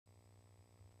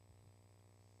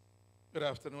Good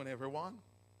afternoon, everyone.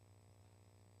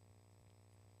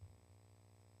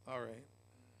 All right.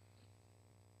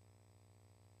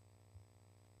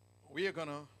 We are going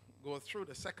to go through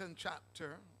the second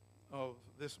chapter of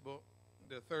this book,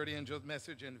 the third angel's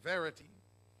message in verity.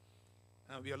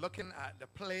 And we are looking at the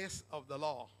place of the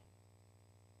law.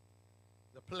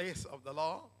 The place of the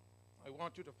law. I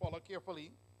want you to follow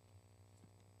carefully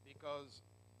because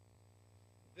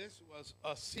this was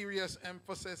a serious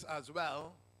emphasis as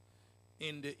well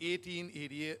in the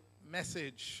 1888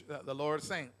 message that the Lord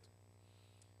sent.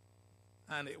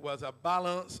 And it was a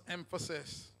balanced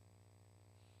emphasis.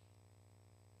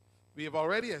 We have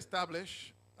already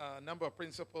established a number of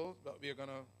principles, but we are going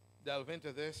to delve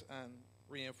into this and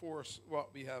reinforce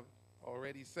what we have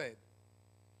already said.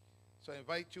 So I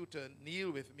invite you to kneel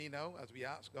with me now as we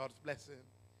ask God's blessing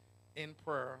in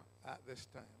prayer at this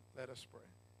time. Let us pray.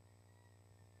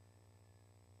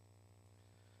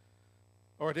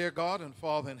 Our dear God and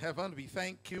Father in heaven, we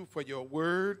thank you for your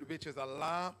word, which is a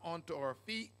lamp unto our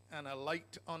feet and a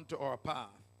light unto our path.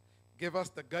 Give us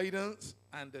the guidance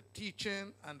and the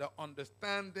teaching and the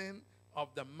understanding of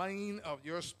the mind of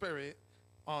your spirit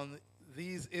on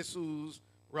these issues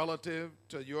relative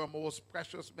to your most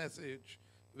precious message,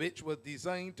 which was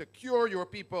designed to cure your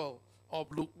people of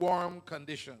lukewarm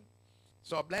condition.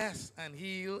 So bless and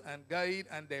heal and guide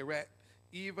and direct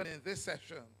even in this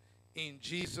session. In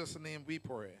Jesus' name we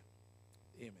pray.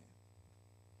 Amen.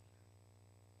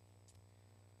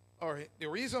 All right. The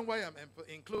reason why I'm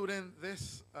including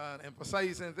this and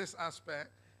emphasizing this aspect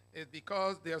is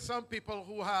because there are some people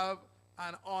who have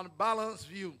an unbalanced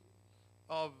view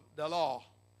of the law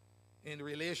in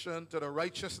relation to the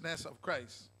righteousness of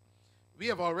Christ. We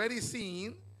have already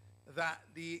seen that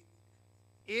the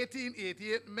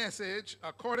 1888 message,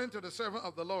 according to the servant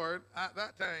of the Lord at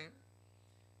that time,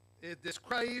 is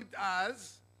described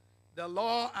as the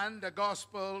law and the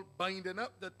gospel binding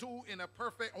up the two in a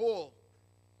perfect whole.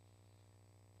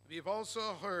 We've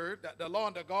also heard that the law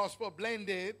and the gospel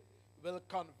blended will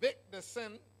convict the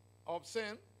sin of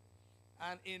sin,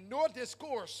 and in no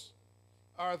discourse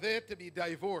are they to be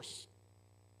divorced,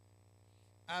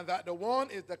 and that the one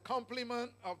is the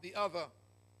complement of the other.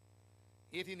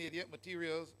 1888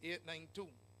 Materials 892.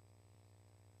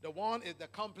 The one is the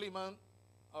complement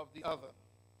of the other.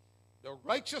 The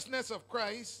righteousness of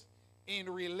Christ in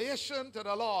relation to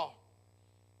the law,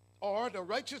 or the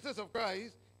righteousness of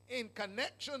Christ in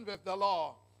connection with the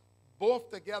law, both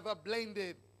together,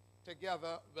 blended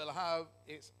together, will have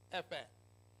its effect.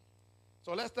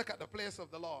 So let's look at the place of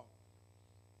the law.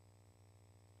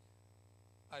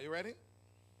 Are you ready?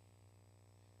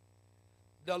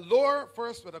 The Lord,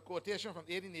 first with a quotation from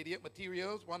 1888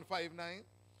 Materials 159.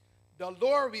 The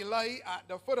Lord we lie at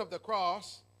the foot of the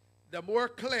cross, the more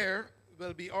clear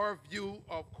will be our view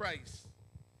of Christ.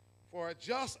 For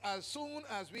just as soon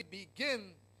as we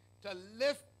begin to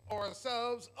lift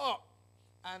ourselves up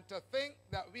and to think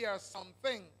that we are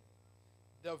something,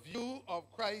 the view of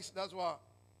Christ does what?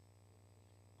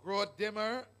 Grow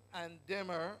dimmer and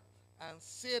dimmer, and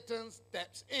Satan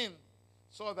steps in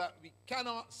so that we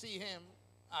cannot see him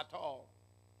at all.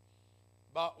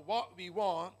 But what we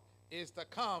want is to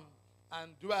come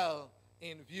and dwell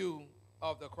in view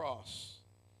of the cross.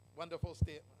 Wonderful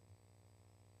statement.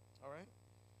 All right?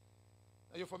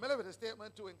 Now you're familiar with the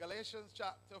statement too in Galatians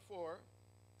chapter 4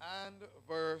 and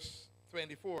verse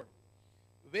 24.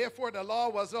 Wherefore the law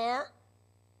was our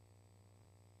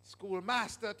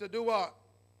schoolmaster to do what?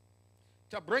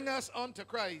 To bring us unto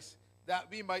Christ, that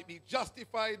we might be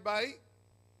justified by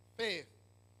faith.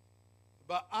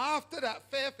 But after that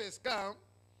faith is come,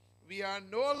 we are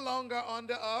no longer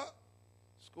under a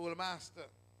schoolmaster.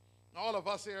 All of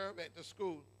us here went to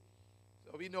school,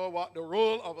 so we know what the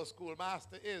role of a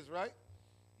schoolmaster is, right?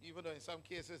 Even though in some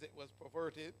cases it was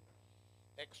perverted,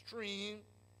 extreme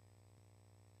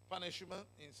punishment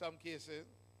in some cases,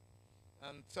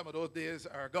 and some of those days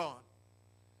are gone.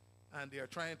 And they are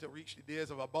trying to reach the days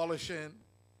of abolishing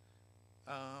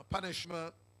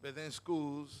punishment within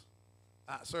schools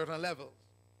at certain levels.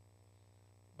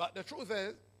 But the truth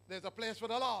is, there's a place for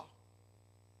the law.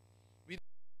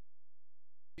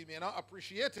 We may not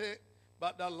appreciate it,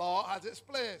 but the law has its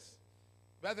place,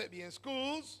 whether it be in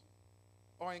schools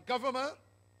or in government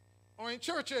or in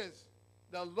churches.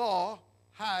 The law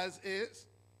has its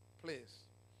place.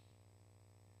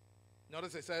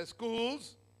 Notice it says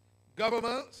schools,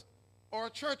 governments, or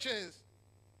churches.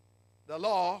 The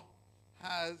law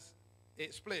has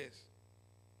its place.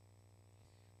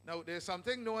 Now, there's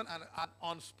something known as an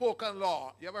unspoken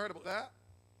law. You ever heard about that?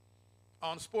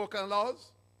 Unspoken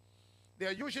laws? They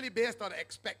are usually based on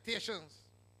expectations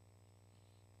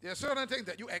There are certain things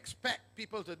that you expect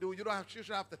people to do. You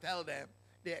should have to tell them.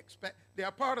 They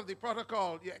are part of the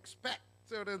protocol. You expect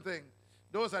certain things.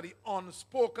 Those are the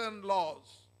unspoken laws.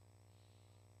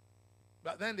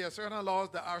 But then there are certain laws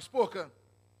that are spoken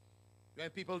when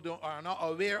people are not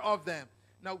aware of them.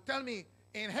 Now tell me,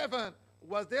 in heaven,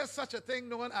 was there such a thing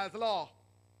known as law?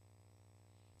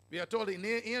 We are told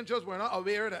the angels were not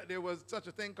aware that there was such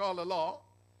a thing called a law,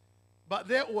 but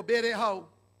they obeyed it how?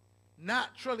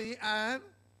 Naturally and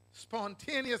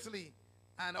spontaneously.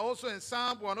 And also in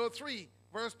Psalm 103,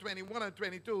 verse 21 and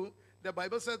 22, the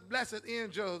Bible says, blessed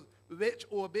angels which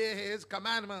obey his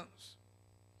commandments.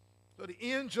 So the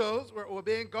angels were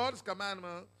obeying God's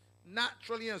commandments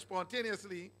naturally and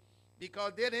spontaneously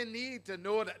because they didn't need to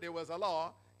know that there was a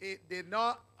law. It did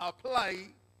not apply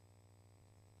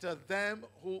to them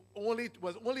who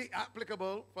was only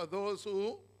applicable for those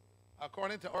who,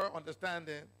 according to our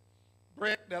understanding,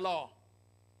 break the law.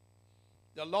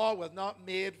 The law was not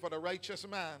made for the righteous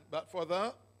man, but for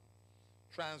the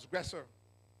transgressor.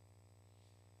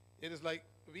 It is like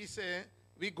we say,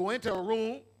 we go into a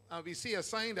room and we see a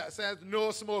sign that says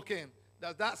no smoking.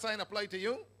 Does that sign apply to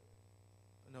you?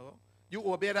 No. You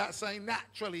obey that sign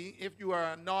naturally if you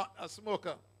are not a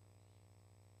smoker.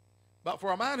 But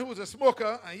for a man who is a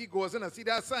smoker and he goes in and see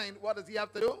that sign, what does he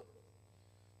have to do?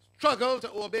 Struggle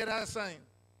to obey that sign.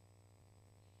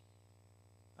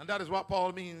 And that is what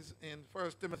Paul means in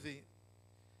 1 Timothy.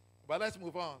 But let's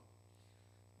move on.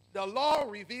 The law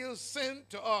reveals sin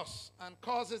to us and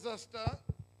causes us to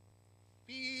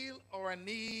feel our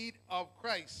need of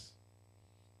Christ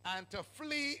and to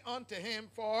flee unto him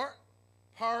for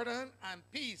pardon and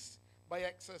peace by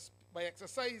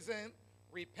exercising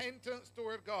repentance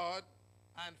toward God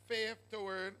and faith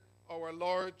toward our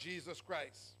Lord Jesus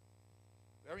Christ.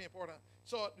 Very important.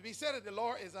 So we said that the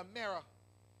law is a mirror.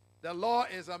 The law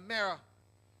is a mirror.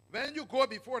 When you go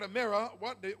before the mirror,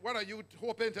 what are you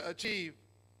hoping to achieve?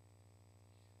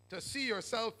 To see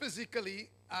yourself physically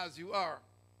as you are.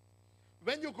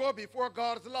 When you go before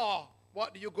God's law,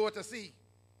 what do you go to see?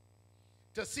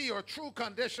 To see your true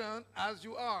condition as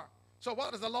you are. So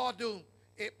what does the law do?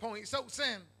 It points out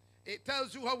sin. It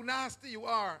tells you how nasty you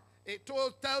are. It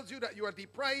tells you that you are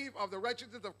deprived of the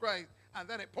righteousness of Christ. And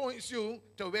then it points you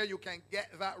to where you can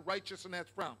get that righteousness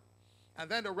from. And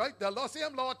then the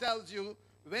same law tells you,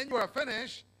 when you are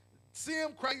finished,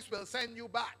 same Christ will send you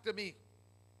back to me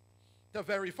to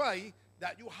verify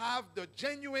that you have the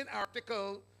genuine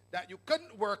article that you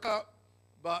couldn't work up,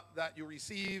 but that you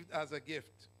received as a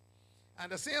gift.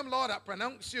 And the same law that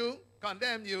pronounced you,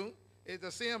 condemned you, is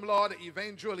the same law that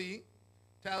eventually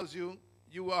tells you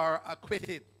you are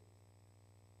acquitted.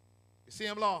 The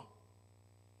same law.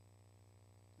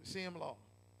 The same law.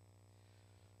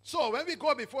 So when we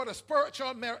go before the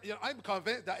spiritual mirror, I'm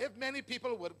convinced that if many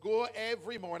people would go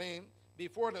every morning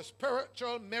before the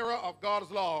spiritual mirror of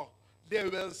God's law, they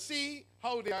will see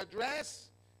how they are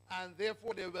dressed, and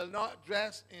therefore they will not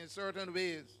dress in certain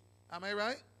ways. Am I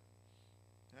right?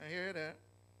 I hear that.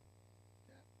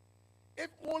 If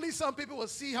only some people will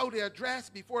see how they are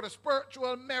dressed before the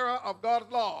spiritual mirror of God's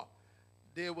law,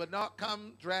 they would not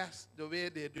come dressed the way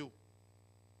they do.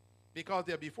 Because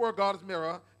they're before God's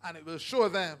mirror, and it will show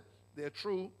them their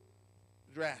true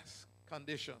dress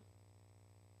condition.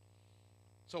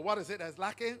 So what is it that's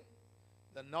lacking?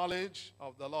 The knowledge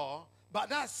of the law. But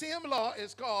that same law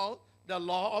is called the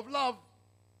law of love.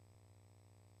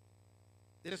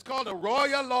 It is called the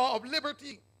royal law of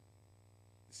liberty.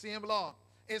 The same law.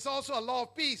 It's also a law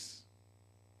of peace.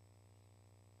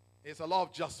 It's a law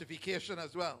of justification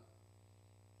as well.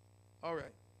 All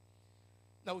right.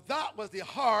 Now that was the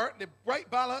heart, the right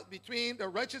balance between the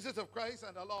righteousness of Christ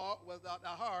and the law was at the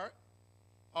heart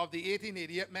of the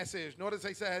 1888 message. Notice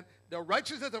I said the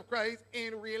righteousness of Christ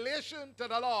in relation to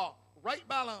the law. Right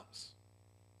balance.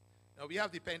 Now we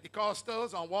have the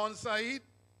Pentecostals on one side.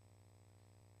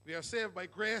 We are saved by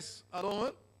grace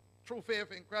alone, through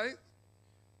faith in Christ.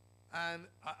 And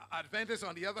Adventists,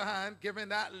 on the other hand, given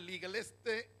that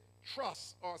legalistic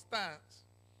trust or stance.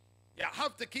 You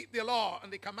have to keep the law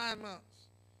and the commandments.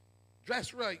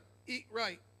 Dress right, eat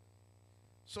right.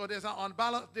 So there's an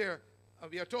unbalance there.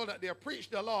 We are told that they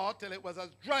preached the law till it was as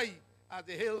dry as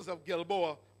the hills of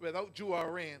Gilboa without dew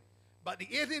or rain. But the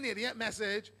 1888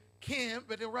 message came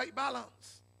with the right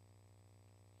balance.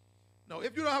 Now,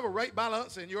 if you don't have a right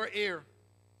balance in your ear,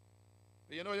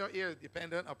 you know your ear is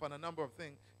dependent upon a number of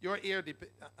things. Your ear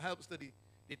helps to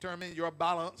determine your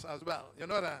balance as well. You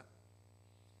know that?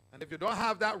 And if you don't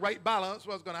have that right balance,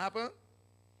 what's going to happen?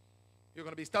 You're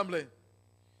going to be stumbling.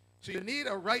 So you need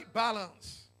a right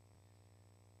balance.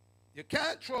 You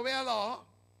can't throw away a law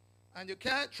And you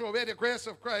can't throw away the grace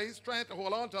of Christ trying to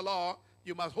hold on to law.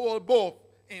 You must hold both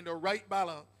in the right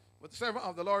balance. What the servant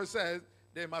of the Lord says,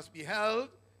 they must be held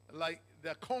like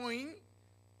the coin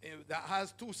that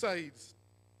has two sides.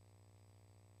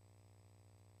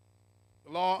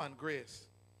 Law and grace.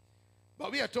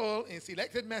 But we are told in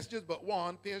Selected Messages, but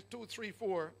 1, page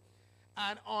 234,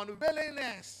 an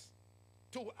unwillingness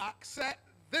to accept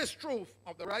this truth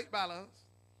of the right balance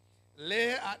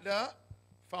lay at the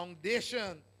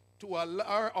foundation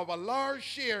of a large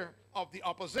share of the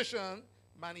opposition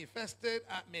manifested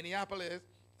at Minneapolis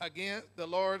against the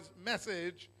Lord's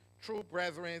message through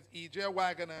brethren E.J.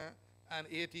 Waggoner and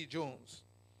A.T. Jones.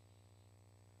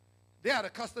 They had a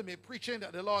custom in preaching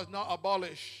that the law is not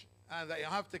abolished and that you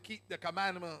have to keep the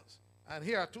commandments. And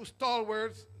here are two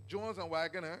stalwarts, Jones and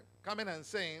Waggoner, coming and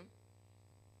saying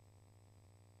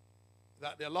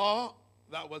that the law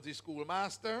that was the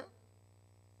schoolmaster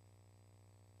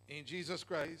in Jesus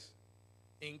Christ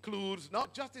includes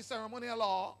not just the ceremonial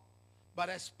law, but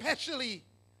especially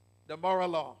the moral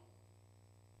law.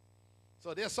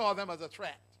 So they saw them as a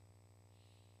threat.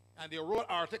 And they wrote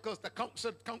articles to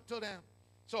counsel them.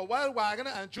 So while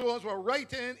Waggoner and Jones were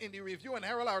writing in the Review and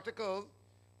Herald articles,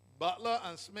 Butler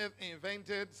and Smith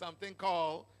invented something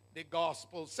called the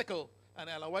gospel sickle. And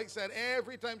Ellen White said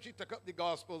every time she took up the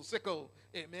gospel sickle,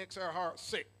 it makes her heart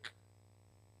sick.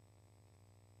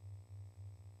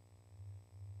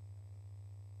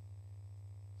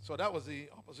 So that was the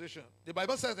opposition. The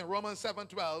Bible says in Romans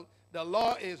 7:12, the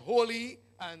law is holy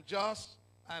and just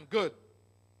and good.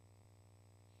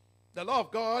 The law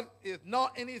of God is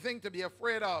not anything to be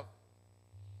afraid of.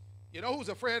 You know who's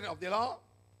afraid of the law?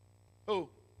 Who?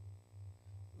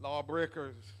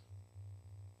 Lawbreakers.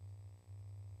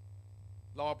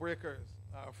 Lawbreakers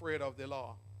are afraid of the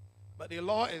law. But the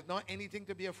law is not anything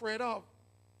to be afraid of.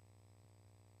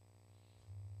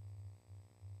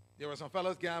 There were some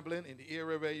fellows gambling in the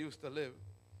area where I used to live.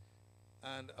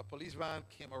 And a police van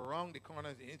came around the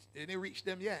corner. They didn't reach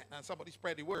them yet. And somebody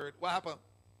spread the word. What happened?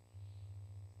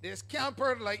 They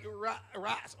scampered like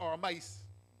rats or mice.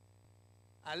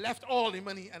 And left all the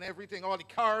money and everything. All the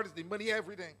cards, the money,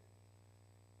 everything.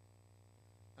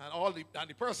 And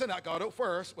the person that got out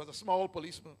first was a small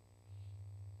policeman.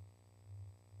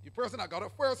 The person that got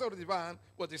out first out of the van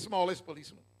was the smallest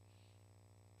policeman.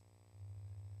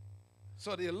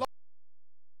 So the law,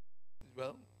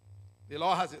 well, the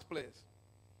law has its place.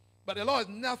 But the law is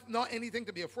not anything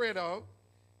to be afraid of,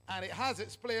 and it has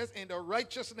its place in the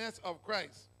righteousness of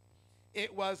Christ.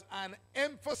 It was an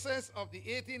emphasis of the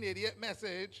 1888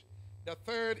 message, the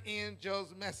third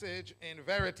angel's message in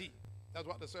verity. That's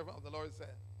what the servant of the Lord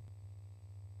said.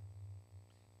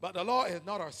 But the law is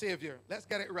not our Savior. Let's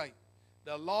get it right.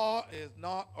 The law is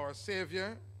not our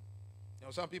Savior. You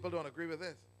know, some people don't agree with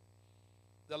this.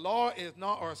 The law is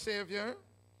not our Savior.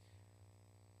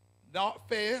 Not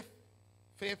faith.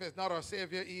 Faith is not our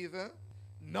Savior either.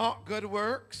 Not good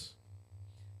works.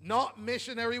 Not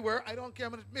missionary work. I don't care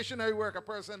how much missionary work a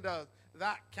person does.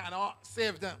 That cannot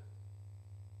save them.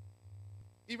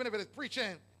 Even if it is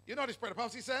preaching. You know what the Spirit of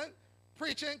Prophecy said?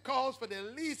 Preaching calls for the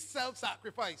least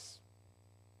self-sacrifice.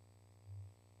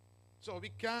 So we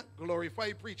can't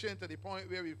glorify preaching to the point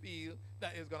where we feel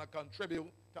that it's going to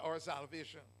contribute to our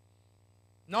salvation.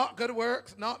 Not good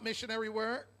works, not missionary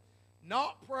work,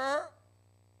 not prayer,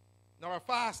 nor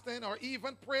fasting, or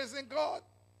even praising God.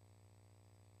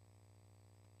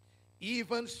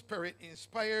 Even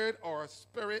spirit-inspired or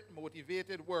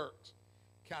spirit-motivated works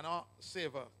cannot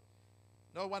save us.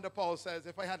 No wonder Paul says,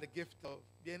 if I had the gift of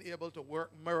being able to work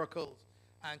miracles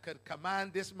and could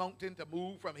command this mountain to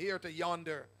move from here to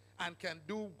yonder, and can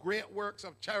do great works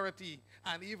of charity,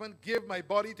 and even give my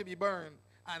body to be burned,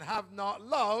 and have not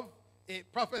love,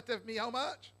 it profiteth me how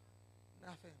much?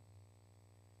 Nothing.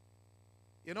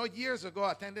 You know, years ago,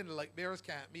 attending the Light Bearers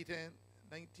Camp meeting,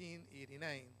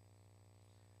 1989,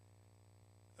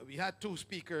 we had two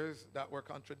speakers that were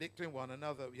contradicting one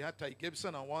another. We had Ty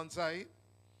Gibson on one side,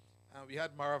 and we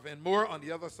had Marvin Moore on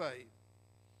the other side.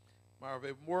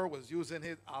 Marvin Moore was using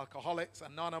his Alcoholics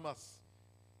Anonymous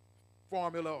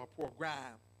formula or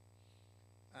program.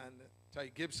 And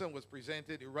Ty Gibson was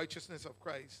presented the righteousness of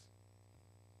Christ.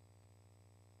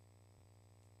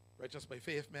 Righteous by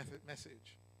faith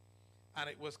message. And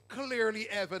it was clearly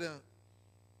evident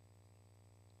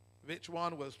which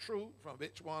one was true from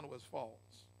which one was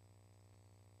false.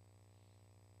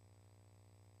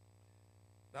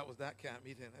 That was that camp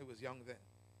meeting. I was young then.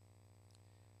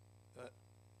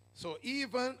 So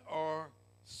even our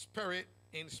spirit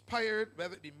inspired,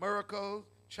 whether it be miracles,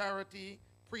 charity,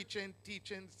 preaching,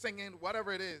 teaching, singing,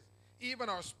 whatever it is, even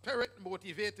our spirit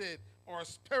motivated or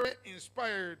spirit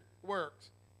inspired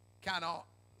works cannot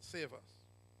save us.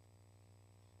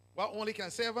 What only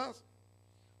can save us?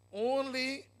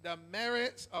 Only the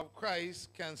merits of Christ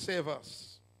can save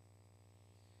us.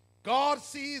 God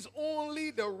sees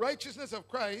only the righteousness of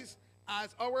Christ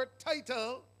as our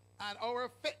title and our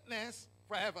fitness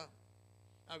for heaven.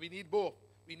 And we need both.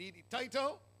 We need the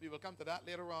title. We will come to that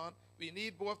later on. We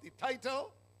need both the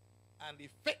title and the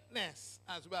fitness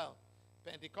as well.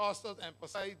 Pentecostals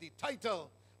emphasize the title,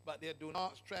 but they do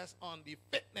not stress on the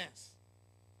fitness.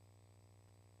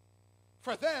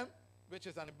 For them, which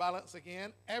is an imbalance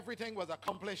again, everything was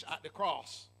accomplished at the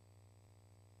cross.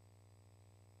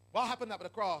 What happened at the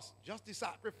cross? Just the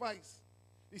sacrifice.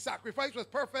 The sacrifice was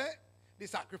perfect. The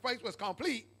sacrifice was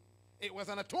complete. It was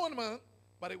an atonement,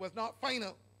 but it was not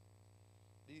final.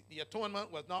 The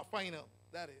atonement was not final.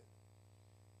 That is.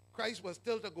 Christ was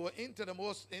still to go into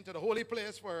the holy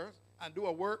place first and do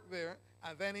a work there,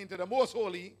 and then into the most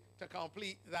holy to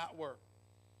complete that work.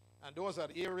 And those are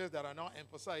the areas that are not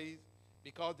emphasized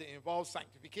because they involve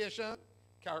sanctification,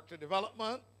 character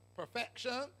development,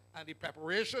 perfection, and the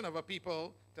preparation of a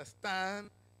people to stand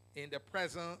in the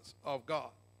presence of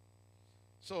God.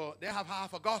 So they have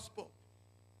half a gospel.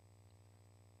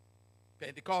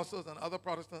 Pentecostals and other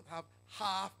Protestants have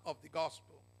half of the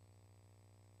gospel.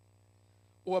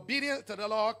 Obedience to the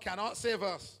law cannot save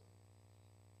us.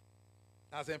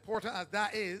 As important as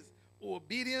that is,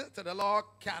 obedience to the law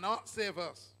cannot save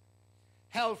us.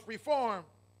 Health reform.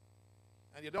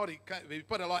 And you know, we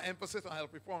put a lot of emphasis on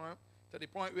health reform to the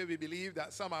point where we believe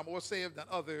that some are more saved than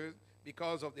others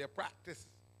because of their practice.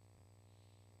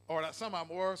 Or that some are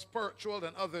more spiritual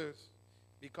than others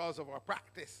because of our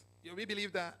practice. We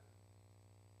believe that.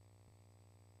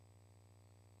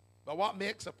 But what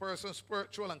makes a person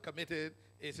spiritual and committed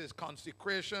is his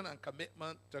consecration and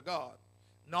commitment to God,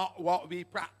 not what we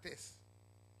practice.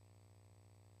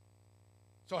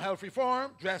 So health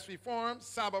reform, dress reform,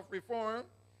 Sabbath reform,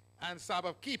 and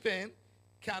Sabbath keeping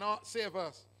cannot save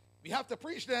us. We have to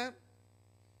preach them,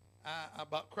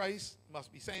 but Christ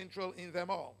must be central in them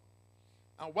all.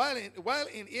 And while in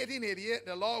 1888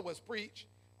 the law was preached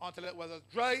until it was as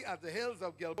dry as the hills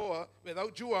of Gilboa,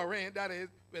 without dew or rain, that is,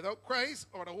 without Christ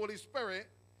or the Holy Spirit,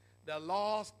 the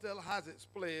law still has its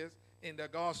place in the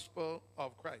gospel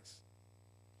of Christ.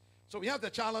 So we have the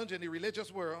challenge in the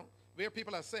religious world where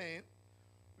people are saying,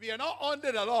 we are not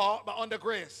under the law, but under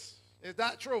grace. Is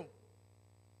that true?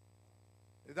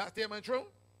 Is that statement true?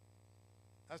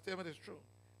 That statement is true.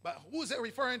 But who's it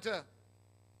referring to?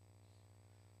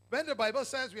 When the Bible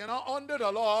says we are not under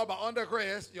the law, but under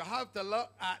grace, you have to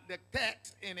look at the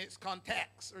text in its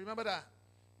context. Remember that?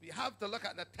 We have to look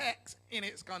at the text in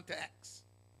its context.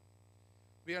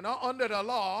 We are not under the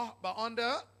law, but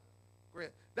under grace.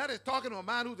 That is talking to a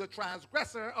man who's a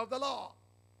transgressor of the law.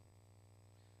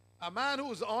 A man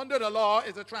who's under the law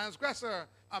is a transgressor.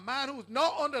 A man who's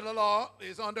not under the law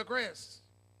is under grace.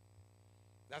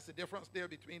 That's the difference there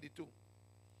between the two.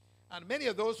 And many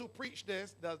of those who preach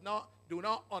this do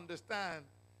not understand.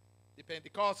 The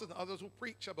Pentecostals and others who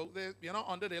preach about this, we are not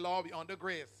under the law, we are under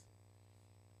grace.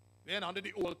 We are not under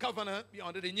the old covenant, we are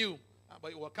under the new.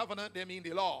 By old covenant, they mean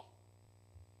the law.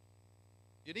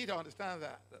 You need to understand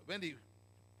that when the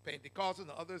Pentecostals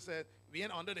and others said, we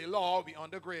ain't under the law, we are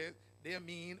under grace, they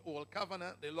mean old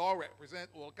covenant. The law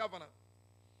represents old covenant.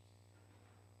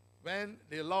 When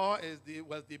the law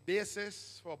was the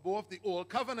basis for both the old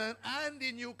covenant and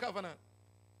the new covenant.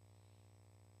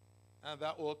 And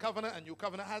that old covenant and new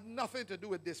covenant had nothing to do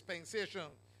with dispensation,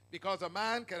 because a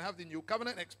man can have the new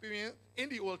covenant experience in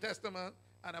the Old Testament,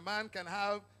 and a man can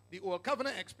have the old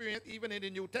covenant experience even in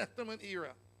the New Testament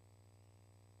era.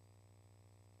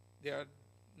 They are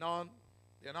not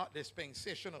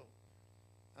dispensational,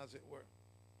 as it were.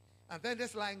 And then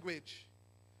this language,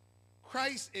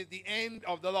 Christ is the end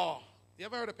of the law. You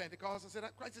ever heard of Pentecostals say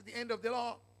that? Christ is the end of the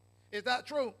law. Is that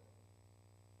true?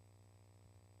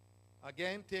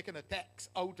 Again, taking a text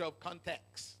out of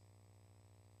context.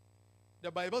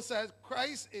 The Bible says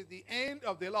Christ is the end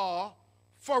of the law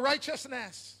for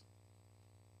righteousness.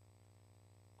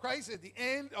 Christ is the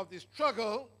end of the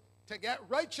struggle to get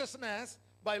righteousness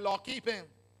by law keeping.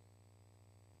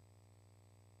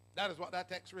 That is what that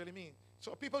text really means.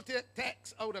 So people take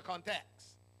text out of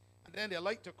context. And then they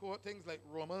like to quote things like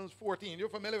Romans 14. You're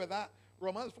familiar with that?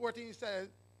 Romans 14 says,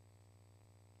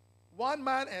 one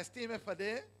man esteemeth a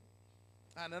day,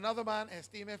 and another man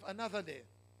esteemeth another day.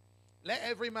 Let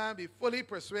every man be fully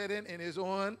persuaded in his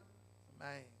own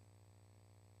mind.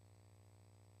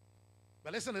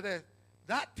 But listen to this.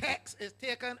 That text is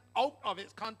taken out of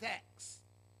its context.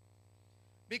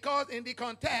 Because in the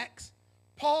context,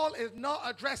 Paul is not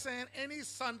addressing any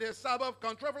Sunday Sabbath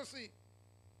controversy.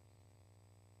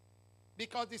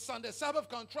 because the Sunday Sabbath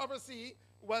controversy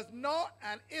was not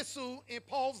an issue in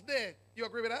Paul's day. You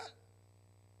agree with that?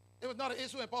 It was not an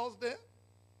issue in Paul's day.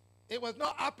 It was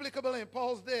not applicable in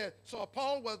Paul's day. So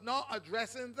Paul was not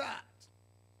addressing that.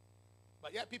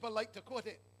 But yet people like to quote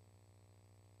it.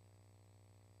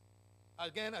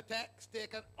 Again, a text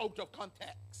taken out of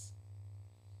context.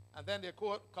 And then they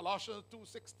quote Colossians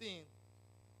 2:16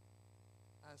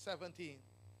 and 17.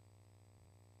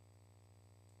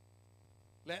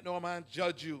 Let no man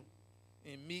judge you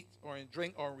in meat or in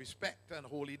drink or in respect and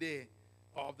holy day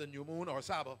or of the new moon or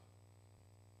Sabbath,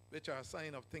 which are a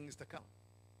sign of things to come.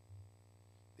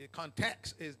 The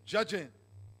context is judging.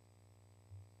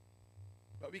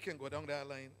 But we can go down that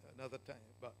line another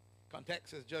time. But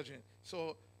context is judging.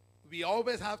 So we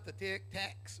always have to take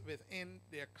texts within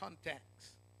their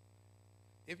context.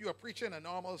 If you are preaching a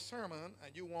normal sermon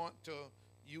and you want to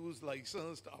use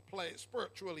license to apply it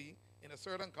spiritually in a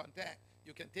certain context,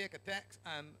 you can take a text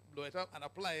and blow it up and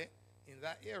apply it in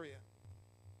that area,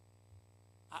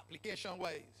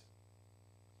 application-wise.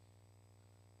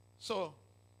 So,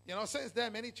 since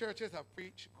then, many churches have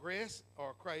preached grace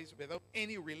or Christ without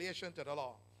any relation to the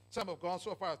law. Some have gone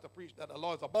so far as to preach that the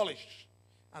law is abolished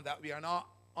and that we are not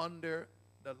under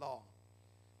the law.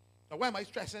 Now, why am I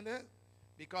stressing this?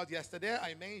 Because yesterday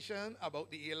I mentioned about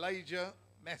the Elijah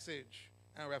message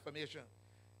and reformation.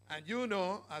 And you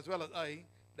know, as well as I,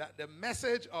 that the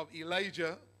message of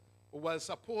Elijah was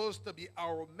supposed to be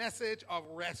our message of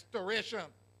restoration.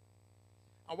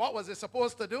 And what was it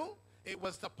supposed to do? It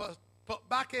was to put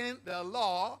back in the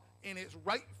law in its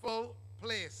rightful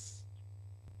place.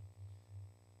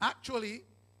 Actually,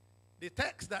 the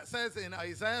text that says in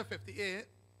Isaiah 58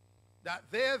 that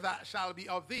they that shall be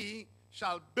of thee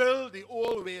shall build the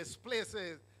old waste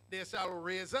places. They shall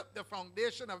raise up the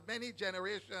foundation of many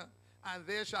generations, and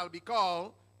they shall be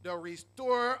called the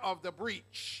restorer of the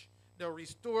breach, the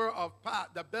restorer of path,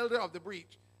 the builder of the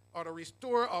breach, or the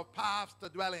restorer of paths to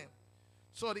dwell in.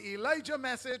 So the Elijah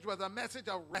message was a message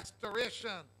of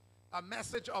restoration, a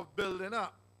message of building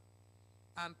up,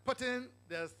 and putting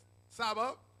the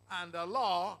Sabbath and the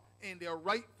law in their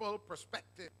rightful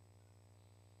perspective.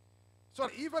 So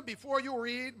even before you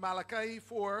read Malachi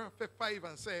 4, 5,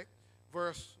 and 6,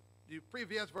 the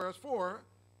previous verse 4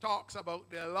 talks about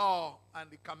the law and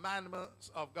the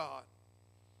commandments of God.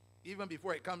 Even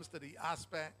before it comes to the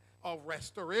aspect of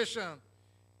restoration,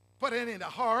 putting in the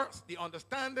hearts, the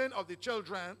understanding of the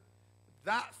children,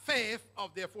 that faith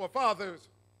of their forefathers.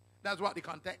 That's what the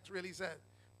context really says.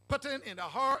 Putting in the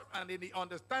heart and in the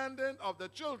understanding of the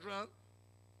children,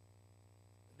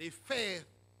 the faith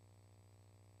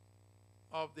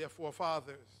of their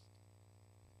forefathers.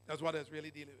 That's what it's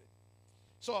really dealing with.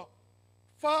 So,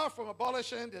 far from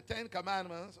abolishing the 10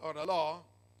 commandments or the law,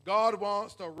 God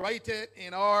wants to write it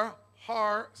in our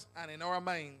hearts and in our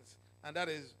minds. And that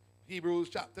is Hebrews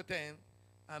chapter 10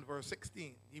 and verse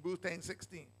 16. Hebrews 10,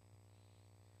 16.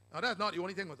 Now, that's not the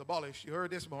only thing that was abolished. You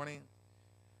heard this morning,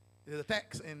 there's a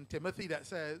text in Timothy that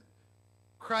says,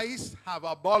 Christ have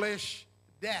abolished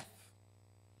death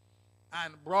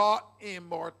and brought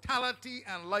immortality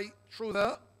and light through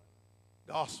the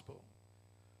gospel.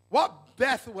 What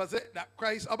death was it that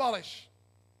Christ abolished?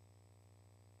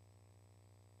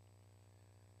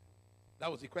 That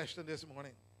was the question this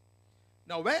morning.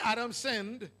 Now, when Adam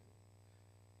sinned,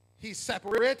 he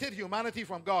separated humanity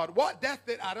from God. What death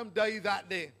did Adam die that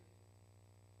day?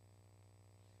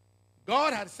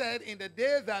 God had said, in the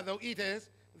day that thou eatest,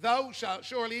 thou shalt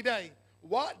surely die.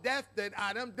 What death did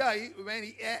Adam die when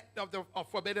he ate of the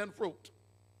forbidden fruit?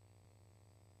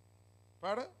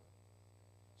 Pardon?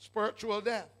 Spiritual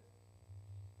death.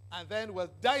 And then was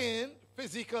dying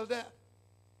physical death.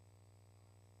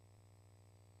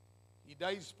 He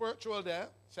died spiritual death,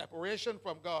 separation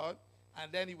from God,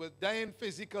 and then he was dying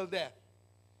physical death.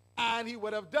 And he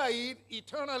would have died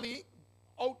eternally,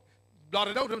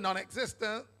 blotted out of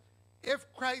non-existence,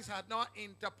 if Christ had not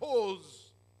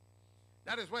interposed.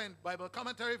 That is when Bible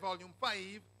Commentary, Volume 5,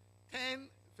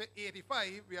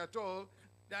 1085, we are told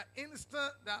that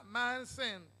instant that man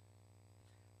sinned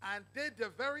and did the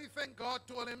very thing God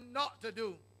told him not to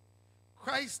do,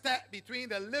 Christ stepped between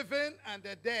the living and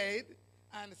the dead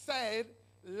and said,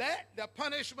 let the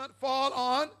punishment fall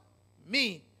on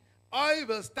me. I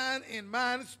will stand in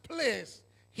man's place.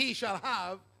 He shall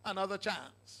have another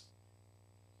chance.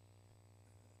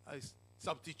 A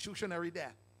substitutionary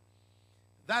death.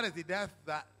 That is the death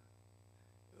that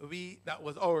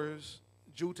was ours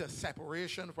due to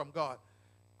separation from God.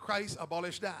 Christ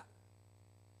abolished that.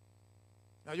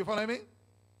 Now you follow me?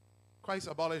 Christ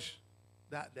abolished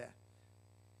that death.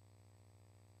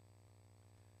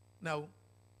 Now,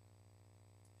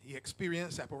 He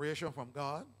experienced separation from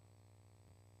God.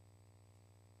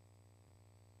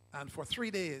 And for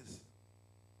 3 days,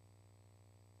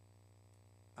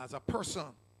 as a person,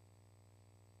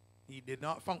 he did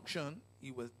not function.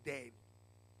 He was dead.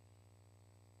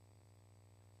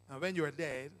 And when you're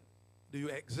dead, do you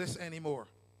exist anymore?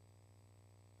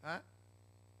 Huh?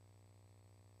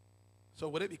 So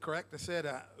would it be correct to say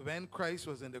that when Christ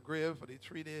was in the grave for the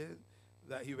 3 days,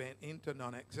 that he went into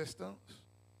non-existence?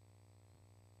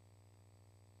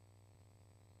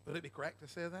 Would it be correct to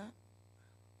say that?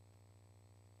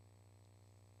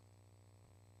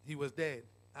 He was dead.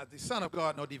 As the Son of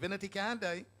God, no divinity can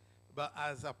die, but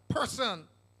as a person,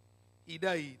 he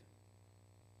died.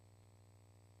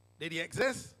 Did he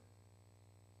exist?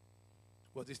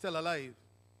 Was he still alive?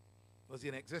 Was he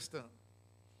in existence?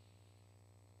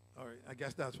 All right, I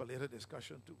guess that's for later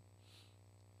discussion too.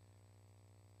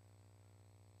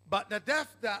 But the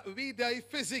death that we die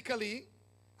physically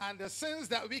and the sins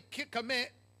that we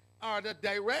commit are the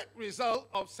direct result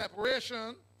of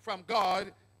separation from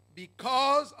God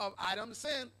because of Adam's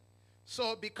sin.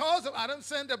 So because of Adam's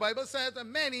sin, the Bible says that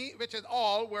many, which is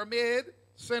all, were made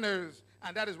sinners.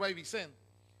 And that is why we sin.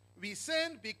 We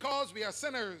sin because we are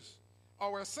sinners.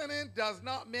 Our sinning does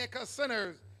not make us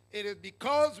sinners. It is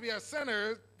because we are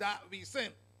sinners that we sin.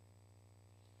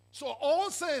 So all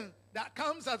sin that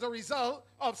comes as a result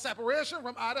of separation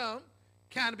from Adam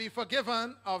can be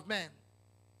forgiven of men.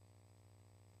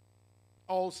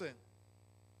 All sin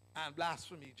and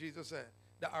blasphemy, Jesus said,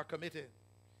 that are committed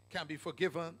can be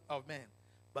forgiven of men.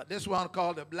 But this one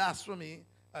called the blasphemy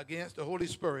against the Holy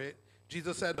Spirit,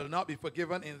 Jesus said will not be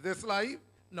forgiven in this life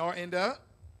nor in the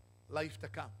life to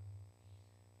come.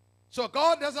 So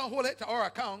God doesn't hold it to our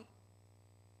account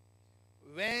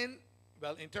when,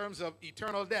 well, in terms of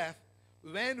eternal death,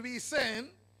 when we sin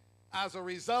as a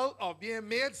result of being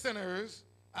made sinners,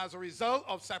 as a result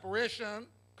of separation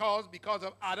caused because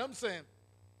of Adam's sin.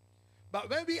 But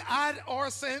when we add our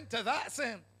sin to that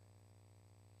sin,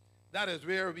 that is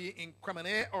where we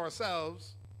incriminate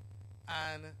ourselves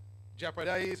and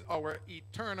jeopardize our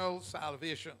eternal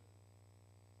salvation.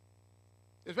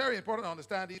 It's very important to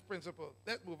understand these principles.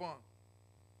 Let's move on.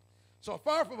 So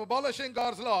far from abolishing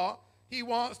God's law, he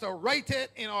wants to write it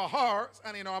in our hearts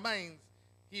and in our minds.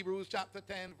 Hebrews chapter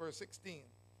 10, verse 16.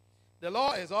 The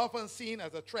law is often seen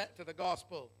as a threat to the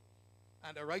gospel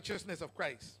and the righteousness of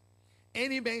Christ.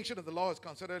 Any mention of the law is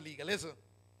considered legalism.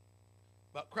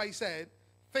 But Christ said,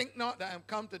 think not that I am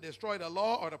come to destroy the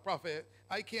law or the prophet.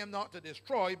 I came not to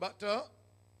destroy, but to...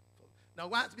 Now,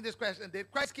 answer me this question.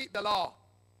 Did Christ keep the law?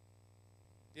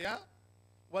 Yeah?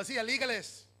 Was he a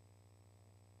legalist?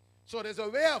 So there's a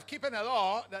way of keeping the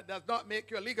law that does not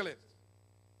make you a legalist.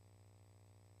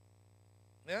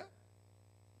 Yeah?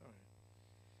 All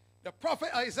right. The prophet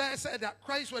Isaiah said that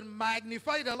Christ would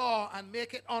magnify the law and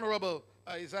make it honorable.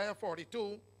 Isaiah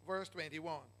 42, verse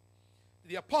 21.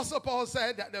 The Apostle Paul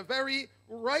said that the very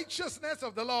righteousness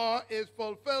of the law is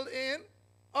fulfilled in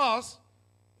us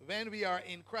when we are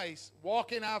in Christ,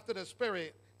 walking after the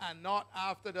Spirit and not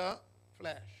after the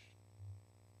flesh.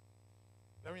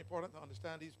 Very important to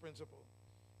understand these principles.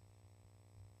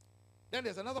 Then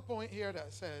there's another point here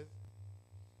that says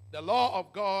the law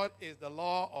of God is the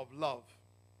law of love.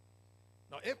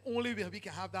 Now, if only we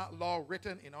can have that law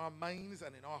written in our minds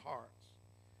and in our hearts.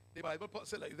 The Bible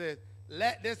puts it like this: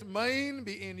 let this mind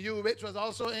be in you, which was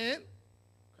also in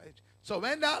Christ. So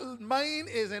when that mind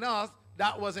is in us,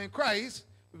 that was in Christ,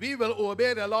 we will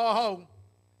obey the law how?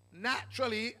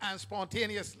 Naturally and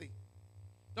spontaneously.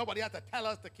 Nobody has to tell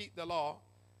us to keep the law.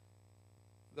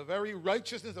 The very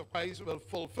righteousness of Christ will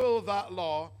fulfill that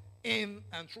law in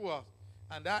and through us.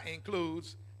 And that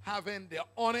includes having the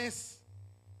honest,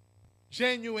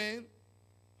 genuine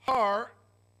heart,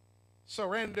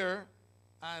 surrender,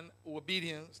 and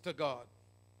obedience to God.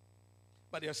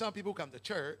 But there are some people who come to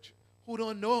church who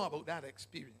don't know about that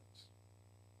experience.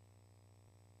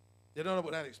 They don't know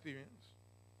about that experience.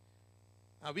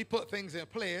 And we put things in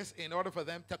place in order for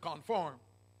them to conform.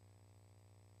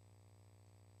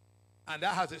 And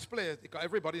that has its place because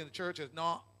everybody in the church is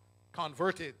not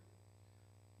converted.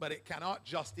 But it cannot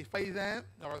justify them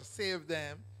nor save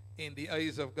them in the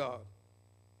eyes of God.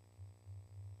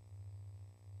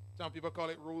 Some people call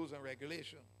it rules and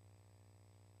regulation.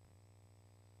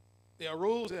 There are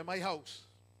rules in my house.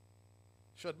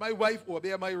 Should my wife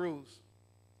obey my rules?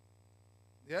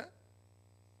 Yeah?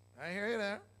 I hear you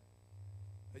there.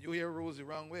 You hear rules the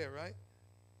wrong way, right?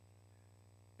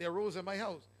 There are rules in my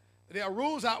house. There are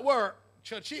rules at work.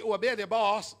 Should she obey the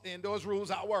boss in those rules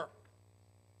at work?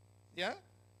 Yeah?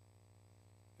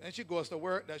 Then she goes to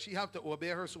work. Does she have to obey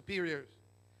her superiors?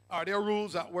 Are there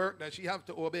rules at work that she have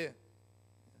to obey?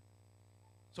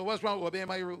 So what's wrong with obeying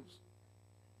my rules?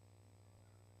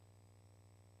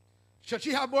 Should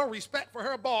she have more respect for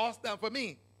her boss than for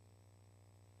me?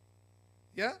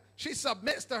 Yeah? She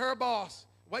submits to her boss.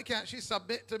 Why can't she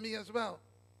submit to me as well?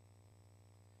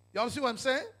 Y'all see what I'm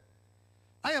saying?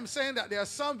 I am saying that there are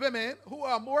some women who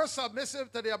are more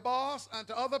submissive to their boss and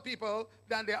to other people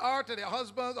than they are to their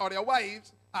husbands or their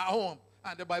wives at home.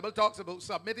 And the Bible talks about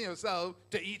submitting yourself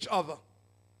to each other.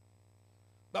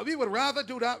 But we would rather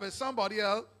do that with somebody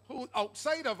else who's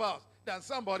outside of us than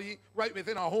somebody right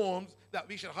within our homes that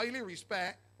we should highly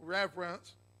respect,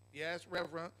 reverence, yes,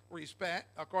 reverence, respect,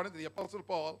 according to the Apostle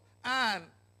Paul, and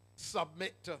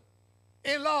submit to.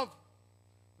 In love,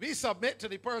 we submit to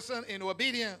the person in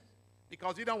obedience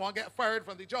because we don't want to get fired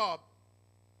from the job.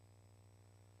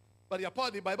 But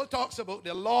the Bible talks about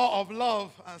the law of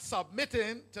love and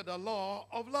submitting to the law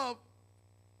of love.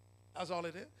 That's all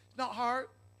it is. It's not hard.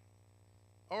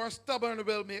 Our stubborn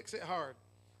will makes it hard.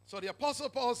 So the Apostle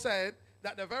Paul said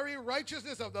that the very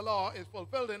righteousness of the law is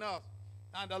fulfilled in us.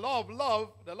 And the law of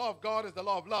love, the law of God is the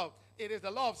law of love. It is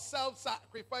the law of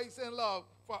self-sacrificing love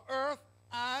for earth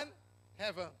and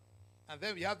heaven. And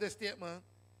then we have this statement.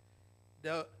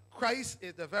 Christ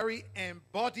is the very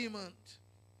embodiment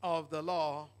of the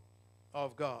law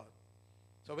of God.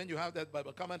 So when you have that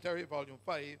Bible commentary, volume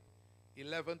 5,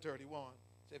 1131.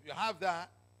 So if you have that,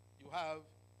 you have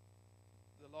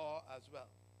the law as well.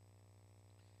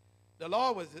 The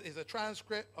law is a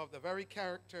transcript of the very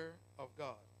character of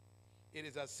God. It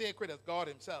is as sacred as God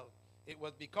himself. It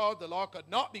was because the law could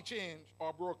not be changed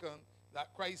or broken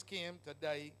that Christ came to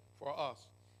die for us.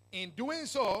 In doing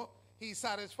so, he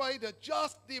satisfied the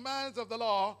just demands of the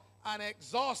law and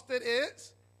exhausted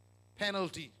its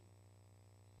penalty.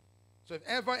 So if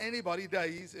ever anybody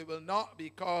dies, it will not be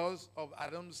because of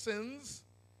Adam's sins,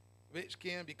 which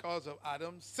came because of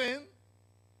Adam's sin,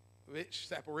 which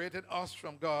separated us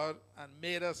from God and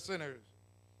made us sinners.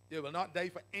 They will not die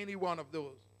for any one of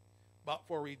those, but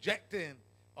for rejecting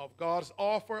of God's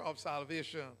offer of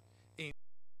salvation in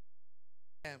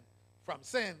them from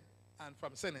sin and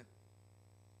from sinning.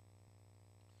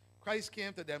 Christ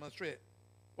came to demonstrate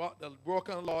what the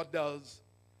broken law does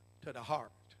to the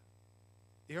heart.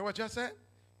 You hear what I just said?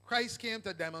 Christ came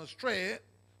to demonstrate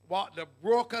what the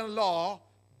broken law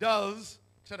does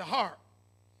to the heart.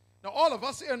 Now, all of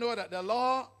us here know that the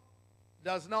law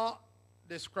does not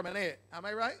discriminate. Am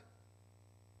I right?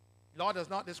 Law does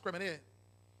not discriminate.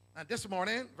 And this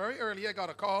morning, very early, I got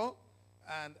a call,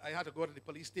 and I had to go to the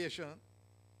police station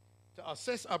to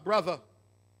assist a brother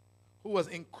who was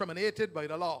incriminated by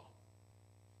the law.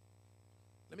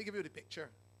 Let me give you the picture.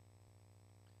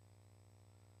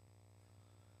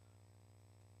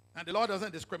 And the law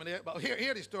doesn't discriminate, but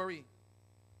hear the story.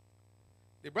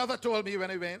 The brother told me when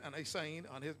I went and I signed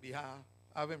on his behalf,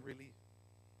 have him released.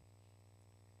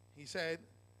 He said,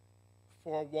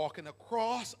 for walking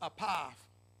across a path,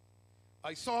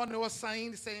 I saw no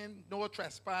sign saying no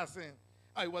trespassing.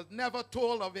 I was never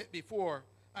told of it before.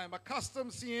 I am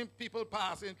accustomed seeing people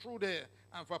passing through there.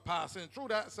 And for passing through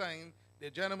that sign, the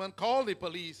gentleman called the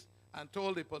police and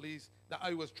told the police that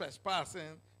I was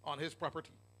trespassing on his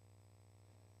property.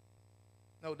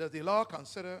 Now, does the law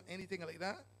consider anything like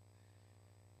that?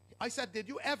 I said, did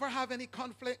you ever have any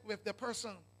conflict with the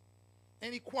person?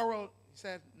 Any quarrel? He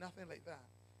said, nothing like that.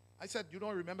 I said, you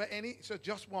don't remember any? He said,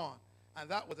 just one. And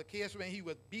that was the case when he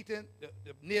was beaten,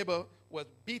 the neighbor was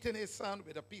beating his son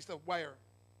with a piece of wire.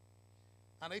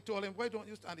 And I told him, why don't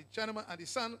you, and the gentleman, and the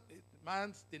son,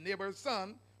 the neighbor's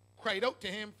son, cried out to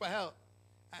him for help.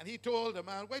 And he told the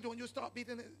man, why don't you stop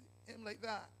beating him like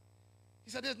that?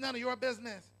 He said, it's none of your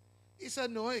business. He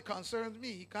said, no, it concerns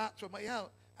me. He asked for my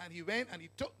help. And he went and he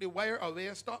took the wire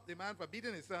away, stopped the man from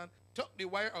beating his son, took the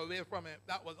wire away from him.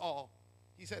 That was all.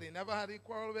 He said he never had a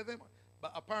quarrel with him,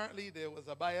 but apparently there was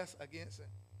a bias against him.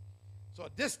 So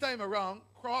this time around,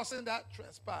 crossing that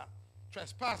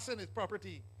trespassing his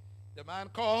property, the man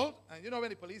called, and you know when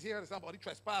the police hear somebody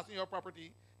trespassing your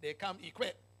property, they come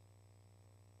equipped.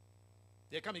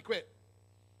 They come equipped.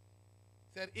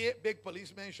 Said 8 big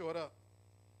policemen showed up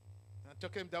and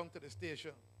took him down to the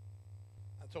station.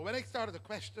 And so when I started to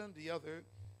question the other,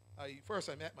 first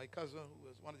I met my cousin who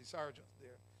was one of the sergeants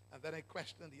there, and then I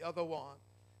questioned the other one,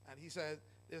 and he said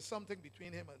there's something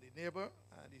between him and the neighbor,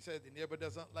 and he said the neighbor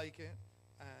doesn't like him,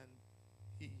 and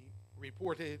he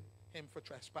reported him for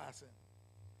trespassing.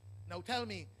 Now tell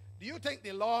me, do you think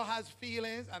the law has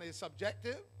feelings and is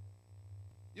subjective?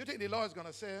 You think the law is going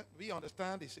to say, we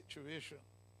understand the situation?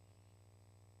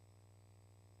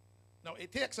 Now,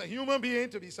 it takes a human being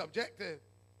to be subjective,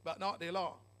 but not the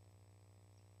law.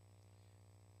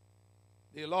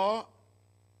 The law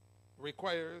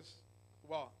requires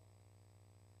what?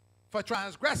 For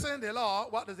transgressing the law,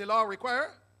 what does the law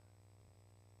require?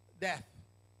 Death.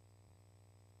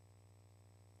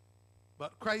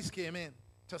 But Christ came in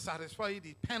to satisfy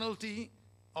the penalty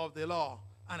of the law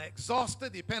and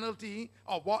exhausted the penalty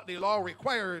of what the law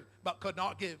required but could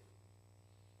not give.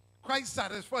 Christ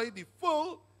satisfied the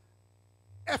full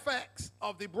effects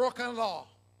of the broken law.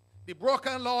 The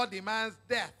broken law demands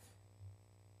death.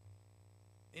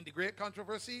 In the great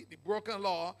controversy, the broken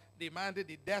law demanded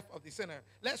the death of the sinner.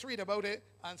 Let's read about it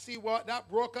and see what that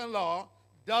broken law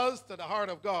does to the heart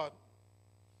of God.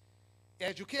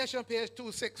 Education, page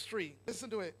 263. Listen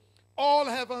to it. All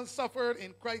heaven suffered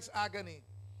in Christ's agony,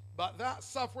 but that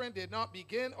suffering did not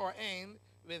begin or end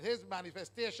with his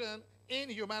manifestation in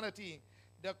humanity.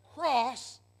 The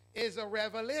cross is a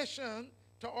revelation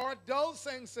to our dull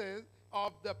senses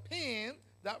of the pain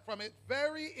that from its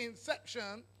very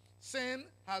inception sin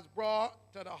has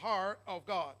brought to the heart of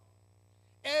God.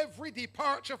 Every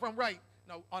departure from right,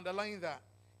 now underline that,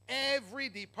 every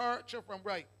departure from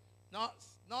right, not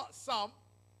some,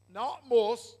 not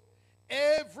most,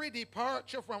 every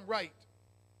departure from right,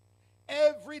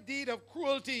 every deed of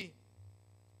cruelty.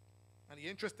 And the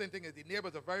interesting thing is the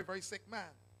neighbor's a very, very sick man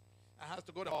and has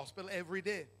to go to the hospital every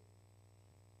day.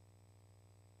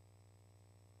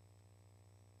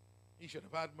 He should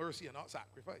have had mercy and not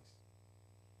sacrifice.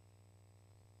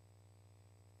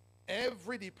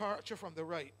 Every departure from the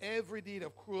right, every deed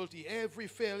of cruelty, every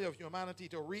failure of humanity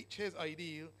to reach his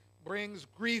ideal brings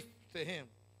grief to him.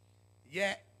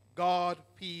 Yet God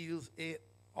feels it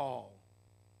all.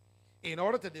 In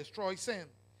order to destroy sin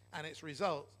and its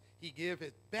results, he gave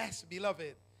his best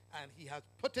beloved, and he has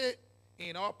put it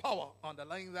in our power.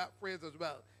 Underline that phrase as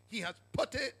well. He has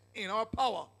put it in our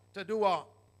power to do what?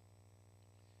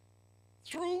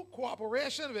 Through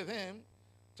cooperation with him,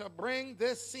 to bring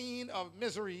this scene of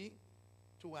misery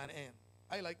to an end.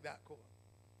 I like that quote.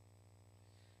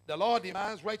 The law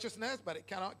demands righteousness, but it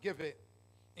cannot give it.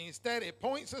 Instead, it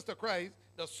points us to Christ,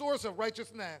 the source of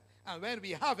righteousness. And when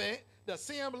we have it, the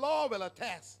same law will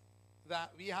attest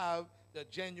that we have the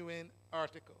genuine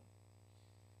article.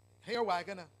 Here,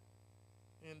 Waggoner,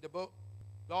 in the book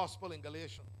Gospel in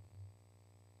Galatians,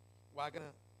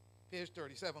 Waggoner, page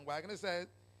 37, Waggoner says,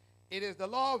 it is the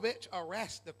law which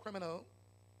arrests the criminal.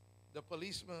 The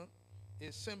policeman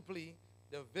is simply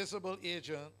the visible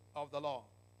agent of the law.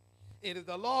 It is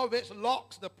the law which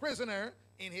locks the prisoner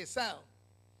in his cell.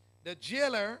 The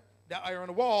jailer, the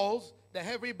iron walls, the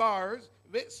heavy bars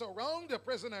which surround the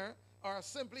prisoner are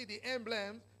simply the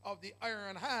emblems of the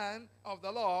iron hand of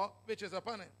the law which is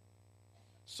upon him.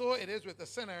 So it is with the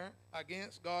sinner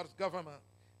against God's government.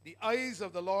 The eyes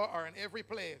of the law are in every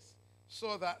place,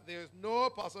 so that there is no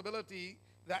possibility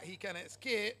that he can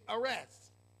escape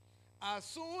arrest. As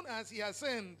soon as he has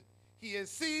sinned, he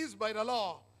is seized by the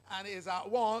law and is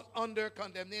at once under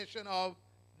condemnation of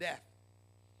death.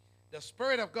 The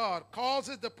Spirit of God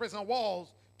causes the prison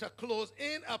walls to close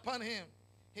in upon him.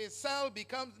 His cell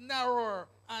becomes narrower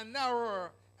and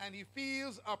narrower, and he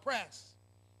feels oppressed.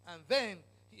 And then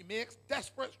he makes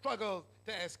desperate struggles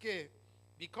to escape.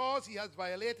 Because he has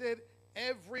violated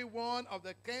every one of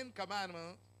the 10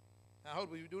 commandments. Now, how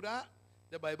do we do that?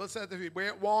 The Bible says if we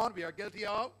break one, we are guilty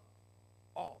of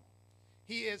all.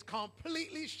 He is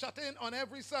completely shut in on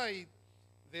every side.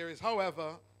 There is,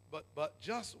 however, but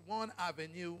just one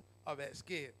avenue of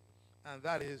escape, and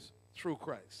that is through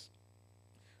Christ.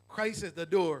 Christ is the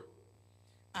door,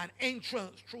 and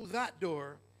entrance through that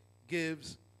door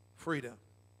gives freedom.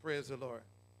 Praise the Lord.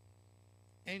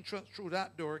 Entrance through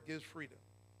that door gives freedom.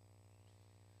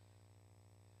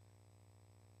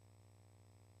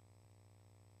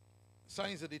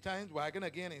 Signs of the Times, Waggoner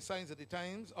again in Signs of the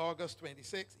Times, August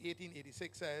 26,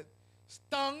 1886 says,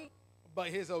 stung by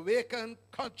his awakened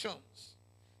conscience,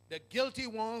 the guilty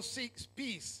one seeks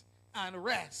peace and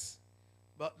rest,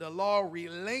 but the law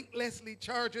relentlessly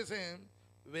charges him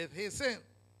with his sin.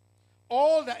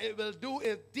 All that it will do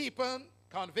is deepen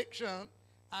conviction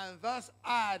and thus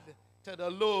add to the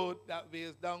load that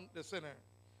weighs down the sinner.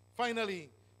 Finally,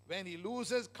 when he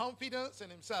loses confidence in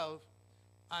himself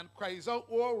and cries out,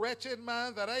 "Oh, wretched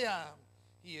man that I am,"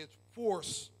 he is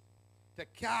forced to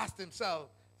cast himself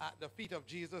at the feet of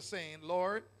Jesus, saying,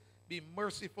 "Lord, be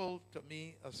merciful to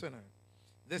me, a sinner."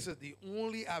 This is the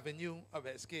only avenue of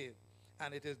escape,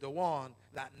 and it is the one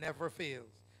that never fails.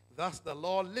 Thus, the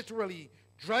law literally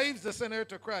drives the sinner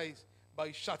to Christ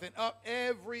by shutting up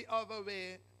every other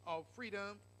way of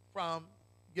freedom from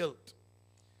guilt.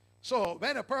 So,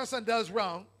 when a person does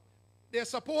wrong, they're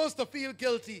supposed to feel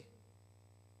guilty.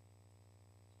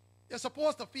 They're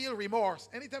supposed to feel remorse.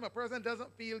 Anytime a person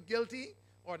doesn't feel guilty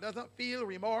or doesn't feel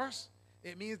remorse,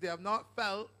 it means they have not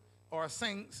felt or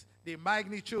sensed the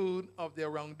magnitude of their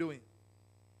wrongdoing.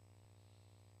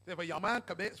 If a young man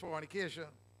commits fornication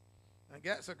and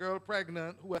gets a girl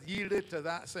pregnant who has yielded to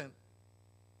that sin,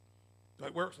 so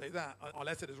it works like that,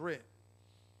 unless it is rape.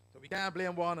 So we can't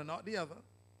blame one and not the other.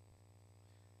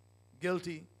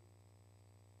 Guilty.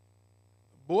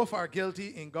 Both are guilty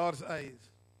in God's eyes.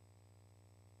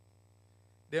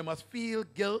 They must feel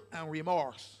guilt and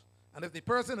remorse. And if the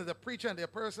person is a preacher and the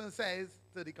person says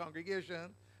to the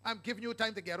congregation, I'm giving you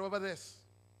time to get over this,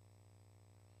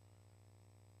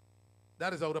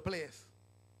 that is out of place.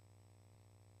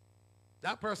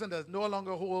 That person does no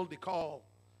longer hold the call.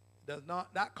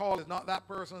 That call is not that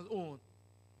person's own.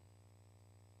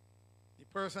 The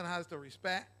person has to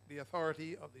respect the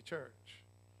authority of the church.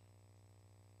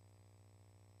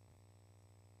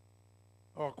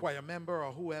 Or choir member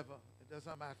or whoever. It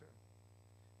doesn't matter.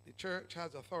 The church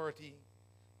has authority.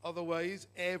 Otherwise,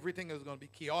 everything is going to be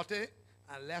chaotic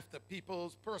and left to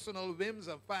people's personal whims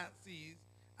and fancies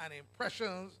and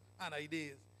impressions and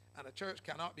ideas. And a church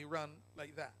cannot be run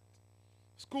like that.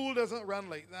 School doesn't run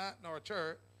like that, nor a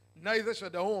church. Neither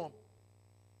should the home.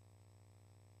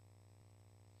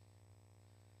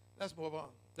 Let's move on.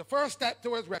 The first step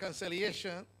towards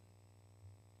reconciliation,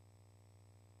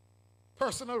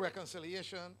 personal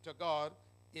reconciliation to God,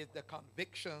 is the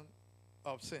conviction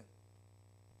of sin.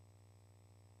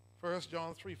 1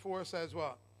 John 3:4 says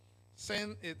what?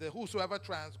 Sin is the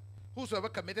whosoever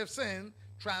committeth sin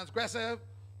transgresseth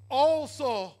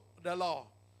also the law.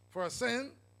 For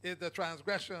sin is the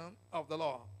transgression of the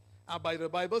law. And by the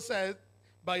Bible says,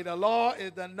 by the law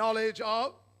is the knowledge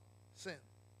of sin.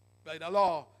 By the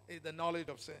law is the knowledge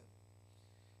of sin.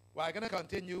 Wagner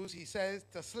continues, he says,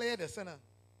 to slay the sinner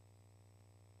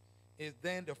is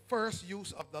then the first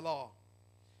use of the law,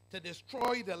 to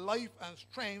destroy the life and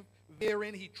strength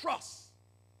wherein he trusts,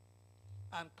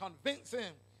 and convince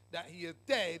him that he is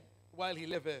dead while he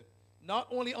liveth, not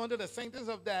only under the sentence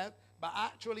of death, but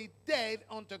actually dead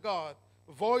unto God,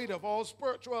 void of all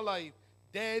spiritual life,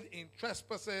 dead in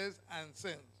trespasses and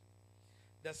sins.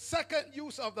 The second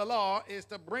use of the law is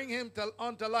to bring him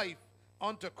unto life,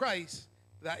 unto Christ,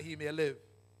 that he may live.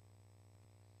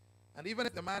 And even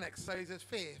if the man exercises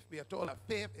faith, we are told that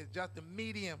faith is just the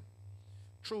medium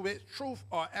through which truth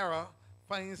or error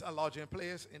finds a lodging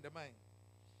place in the mind.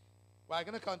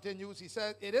 Wagner continues, he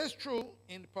says, it is true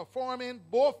in performing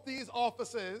both these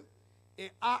offices,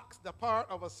 it acts the part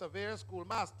of a severe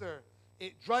schoolmaster.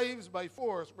 It drives by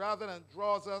force rather than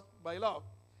draws us by love.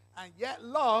 And yet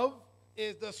love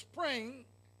is the spring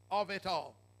of it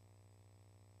all.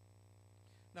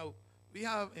 Now, we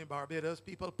have in Barbados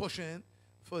people pushing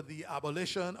for the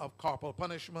abolition of corporal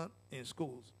punishment in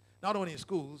schools. Not only in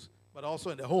schools, but also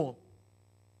in the home.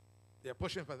 They're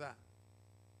pushing for that.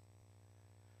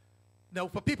 Now,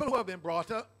 for people who have been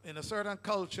brought up in a certain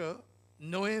culture,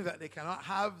 knowing that they cannot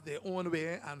have their own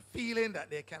way and feeling that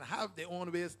they can have their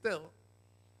own way still,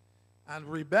 and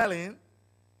rebelling,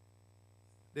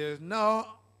 there's no,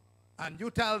 and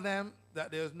you tell them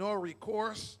that there's no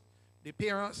recourse, the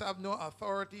parents have no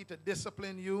authority to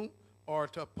discipline you or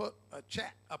to put a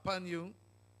check upon you,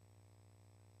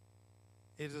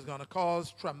 it is going to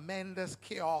cause tremendous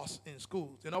chaos in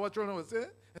schools. You know what children would say?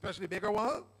 Especially bigger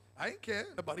ones. I ain't care.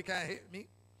 Nobody can hit me.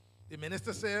 The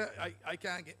minister said,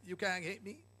 you can't hit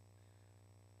me.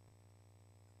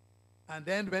 And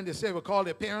then when they say, we'll call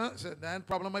their parents, and then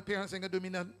probably my parents ain't going to do me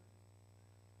nothing.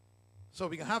 So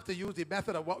we have to use the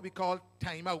method of what we call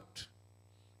timeout.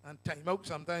 And timeout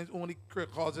sometimes only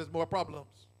causes more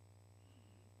problems.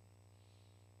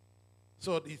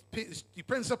 So the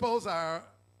principals are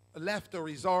left to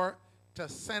resort to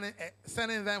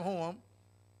sending them home,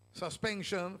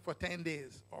 suspension for 10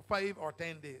 days, or 5 or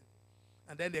 10 days.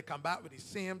 And then they come back with the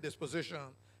same disposition,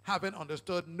 having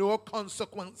understood no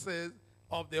consequences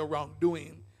of their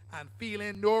wrongdoing and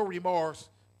feeling no remorse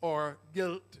or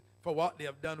guilt for what they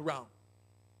have done wrong.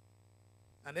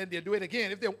 And then they do it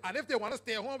again. If they want to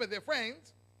stay home with their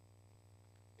friends,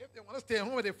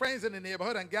 in the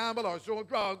neighborhood and gamble or show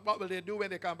drugs, what will they do when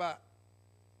they come back?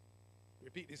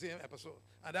 Repeat the same episode.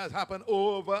 And that's happened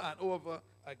over and over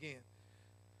again.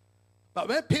 But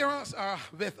when parents are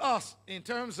with us in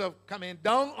terms of coming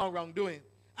down on wrongdoing,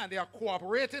 and they are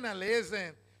cooperating and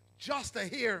liaising just to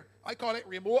hear, I call it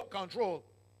remote control.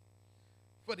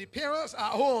 For the parents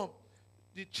at home,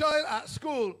 the child at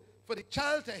school, for the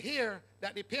child to hear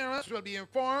that the parents will be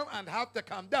informed and have to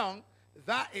come down,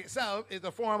 that itself is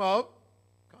a form of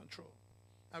control.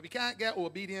 And we can't get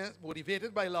obedience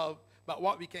motivated by love, but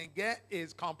what we can get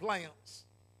is compliance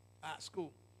at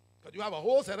school. Because you have a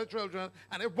whole set of children,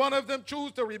 and if one of them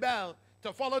choose to rebel,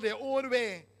 to follow their own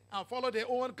way, and follow their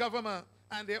own government,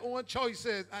 and their own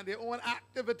choices and their own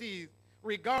activities,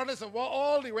 regardless of what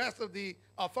all the rest of the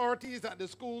authorities at the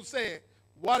school say,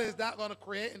 what is that going to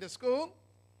create in the school?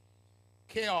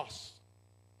 Chaos.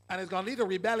 And it's going to lead to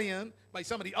rebellion by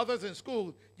some of the others in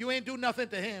school. You ain't do nothing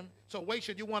to him, so why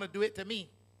should you want to do it to me?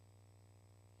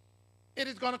 It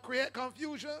is going to create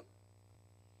confusion.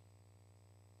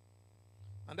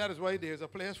 And that is why there's a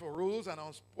place for rules and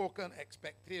unspoken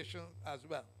expectations as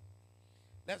well.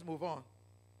 Let's move on.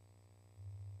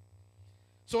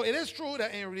 So it is true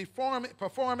that in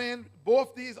performing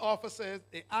both these offices,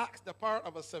 it acts the part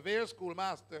of a severe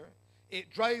schoolmaster. It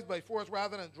drives by force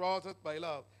rather than draws us by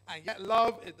love. And yet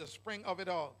love is the spring of it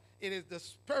all. It is the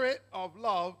spirit of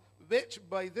love which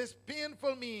by this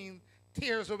painful means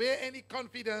tears away any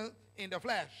confidence in the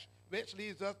flesh, which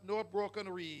leaves us no broken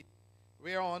reed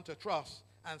whereon to trust,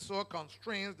 and so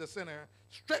constrains the sinner,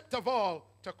 stripped of all,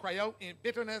 to cry out in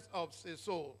bitterness of his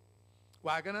soul.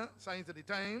 Wagner, Signs of the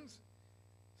Times,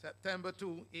 September 2,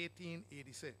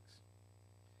 1886.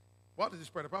 What does the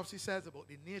Spirit of Prophecy says about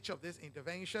the nature of this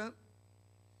intervention?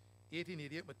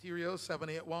 1888 Materials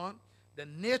 781. The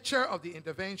nature of the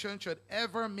intervention should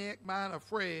ever make man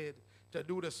afraid to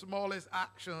do the smallest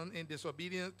action in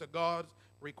disobedience to God's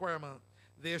requirement.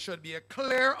 There should be a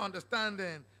clear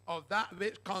understanding of that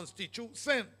which constitutes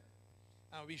sin.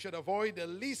 And we should avoid the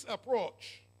least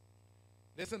approach.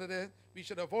 Listen to this. We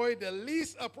should avoid the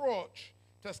least approach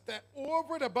to step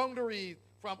over the boundaries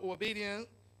from obedience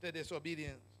to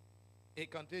disobedience. It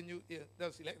continues, it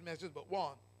does select messages, but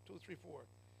 1, 2, 3, 4.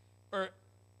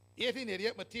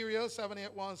 1888 Materials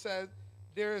 781 says,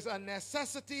 there is a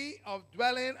necessity of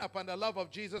dwelling upon the love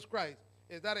of Jesus Christ.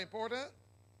 Is that important?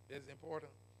 It is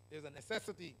important. There's a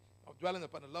necessity of dwelling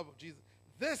upon the love of Jesus.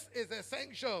 This is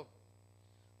essential,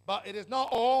 but it is not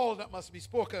all that must be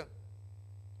spoken.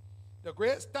 The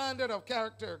great standard of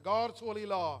character, God's holy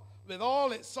law, with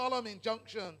all its solemn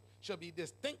injunction, should be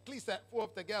distinctly set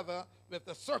forth together with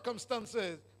the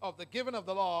circumstances of the giving of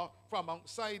the law from Mount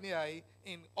Sinai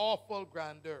in awful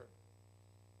grandeur.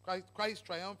 Christ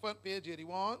Triumphant, page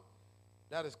 81.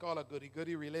 That is called a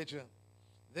goody-goody religion.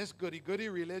 This goody-goody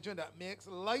religion that makes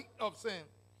light of sin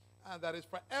and that is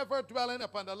forever dwelling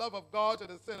upon the love of God to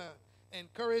the sinner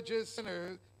encourages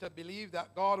sinners to believe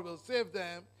that God will save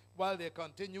them while they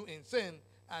continue in sin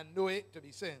and know it to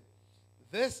be sin.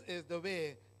 This is the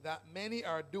way that many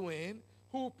are doing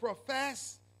who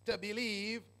profess to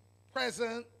believe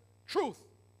present truth.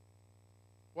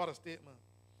 What a statement.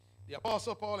 The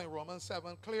Apostle Paul in Romans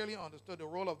 7 clearly understood the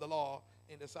role of the law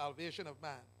in the salvation of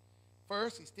man.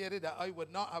 First, he stated that I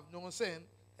would not have known sin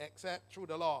except through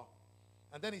the law.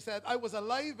 And then he said, I was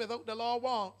alive without the law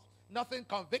once. Nothing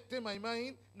convicting my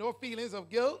mind, no feelings of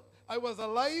guilt. I was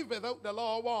alive without the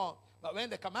law once. But when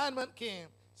the commandment came,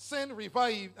 sin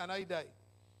revived and I died.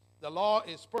 The law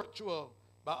is spiritual,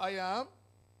 but I am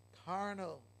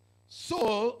carnal.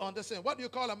 Soul under sin. What do you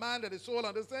call a man that is soul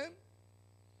under sin?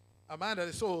 A man that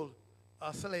is sold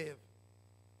a slave.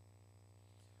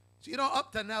 So,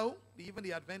 up to now, even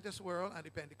the Adventist world and the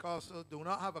Pentecostals do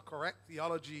not have a correct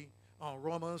theology on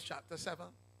Romans chapter 7.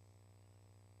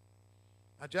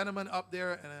 A gentleman up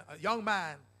there, a young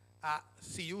man at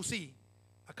CUC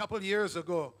a couple of years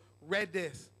ago read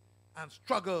this and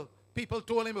struggled. People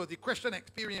told him it was the Christian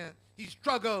experience. He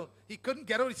struggled. He couldn't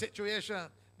get out of the situation.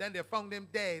 Then they found him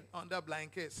dead under a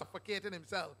blanket, suffocating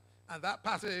himself. And that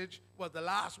passage was the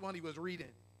last one he was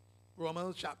reading,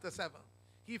 Romans chapter 7.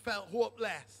 He felt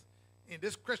hopeless in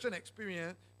this Christian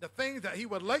experience. The things that he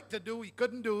would like to do, he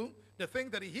couldn't do. The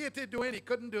things that he hated doing, he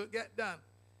couldn't get done.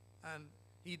 And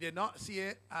he did not see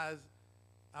it as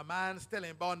a man still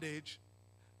in bondage,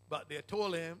 but they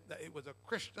told him that it was a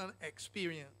Christian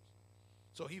experience.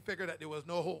 So he figured that there was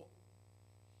no hope.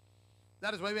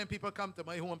 That is why when people come to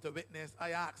my home to witness,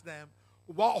 I ask them,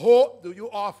 what hope do you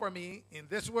offer me in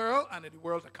this world and in the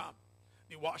world to come?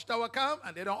 The watchtower come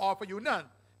and they don't offer you none,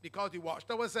 because the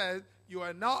watchtower says you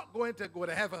are not going to go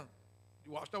to heaven.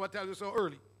 The watchtower tells you so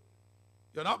early.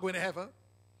 You're not going to heaven.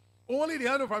 Only the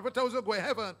 100 tells you go to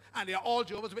heaven, and they are all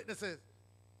Jehovah's Witnesses.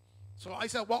 So I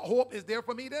said, what hope is there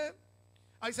for me then?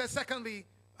 I said, secondly,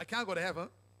 I can't go to heaven.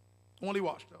 Only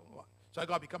watchtower. So I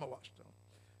got to become a watchtower.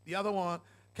 The other one,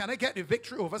 can I get the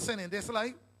victory over sin in this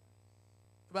life?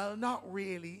 Well, not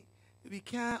really. We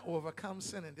can't overcome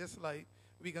sin in this life.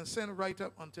 We can sin right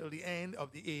up until the end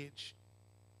of the age.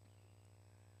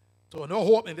 So no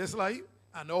hope in this life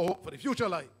and no hope for the future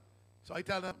life. So I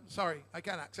tell them, sorry, I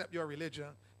can't accept your religion.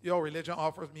 Your religion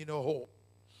offers me no hope.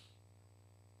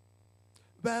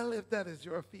 Well, if that is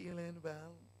your feeling,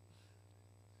 well.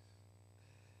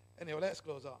 Anyway, let's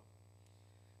close off.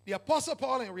 The Apostle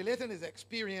Paul, in relating his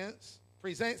experience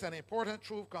presents an important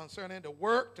truth concerning the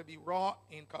work to be wrought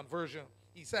in conversion.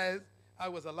 He says, I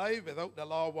was alive without the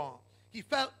law one. He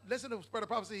felt, listen to Spirit of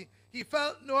Prophecy, he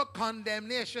felt no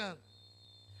condemnation.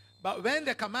 But when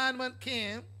the commandment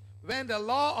came, when the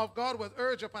law of God was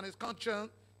urged upon his conscience,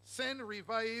 sin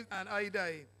revived and I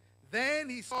died. Then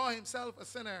he saw himself a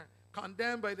sinner,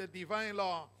 condemned by the divine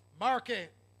law. Mark,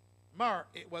 it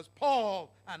was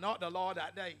Paul and not the law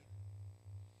that died.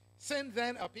 Sin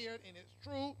then appeared in its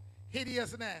true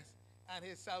hideousness, and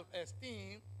his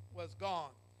self-esteem was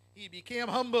gone. He became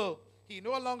humble. He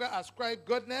no longer ascribed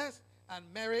goodness and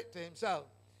merit to himself.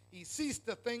 He ceased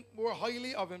to think more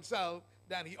highly of himself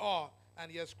than he ought,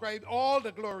 and he ascribed all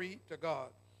the glory to God.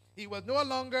 He was no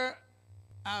longer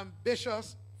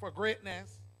ambitious for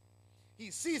greatness. He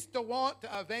ceased to want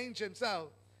to avenge himself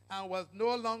and was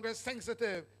no longer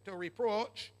sensitive to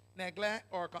reproach, neglect,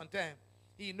 or contempt.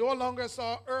 He no longer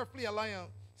saw earthly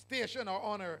alliance, station, or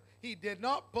honor. He did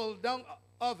not pull down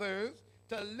others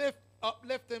to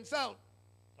uplift himself.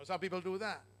 Some people do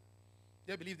that.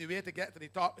 They believe the way to get to the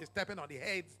top is stepping on the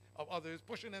heads of others,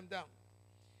 pushing them down.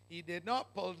 He did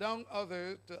not pull down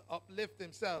others to uplift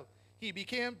himself. He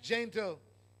became gentle,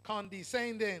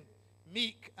 condescending,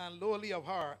 meek, and lowly of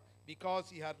heart because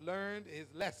he had learned his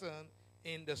lesson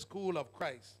in the school of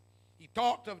Christ. He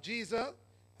talked of Jesus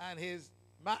and his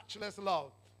matchless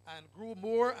love and grew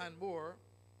more and more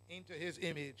into his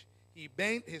image. He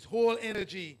bent his whole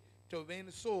energy to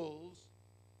win souls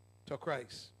to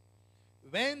Christ.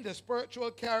 When the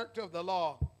spiritual character of the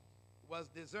law was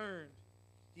discerned,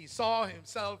 he saw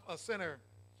himself a sinner.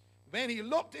 When he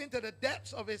looked into the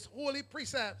depths of his holy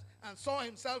precepts and saw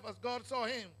himself as God saw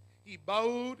him, he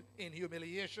bowed in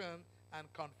humiliation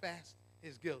and confessed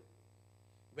his guilt.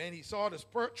 When he saw the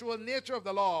spiritual nature of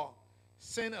the law,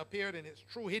 sin appeared in its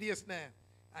true hideousness,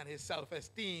 and his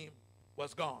self-esteem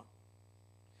was gone.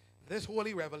 This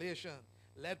holy revelation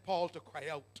led Paul to cry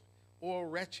out, O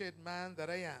wretched man that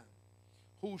I am,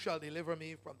 who shall deliver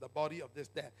me from the body of this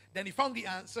death? Then he found the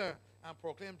answer and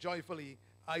proclaimed joyfully,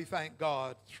 I thank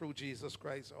God through Jesus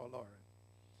Christ our Lord.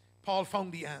 Paul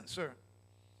found the answer.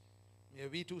 May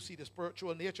we too see the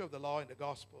spiritual nature of the law in the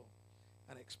gospel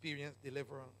and experience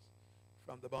deliverance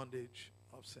from the bondage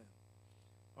of sin.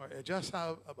 All right, I just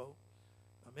have about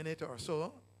a minute or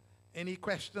so. Any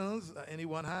questions that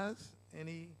anyone has?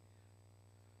 Any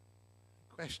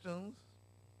questions?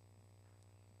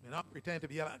 May not pretend to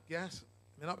be able to guess.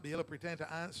 May not be able to pretend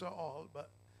to answer all,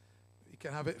 but we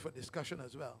can have it for discussion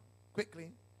as well.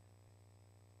 Quickly.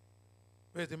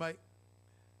 Where's the mic?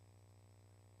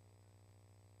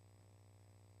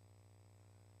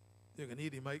 You're going to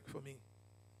need the mic for me.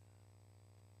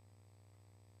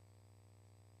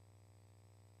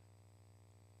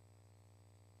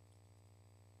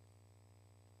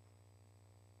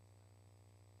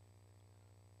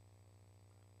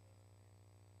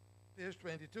 Page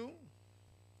 22.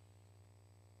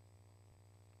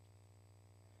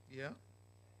 Yeah.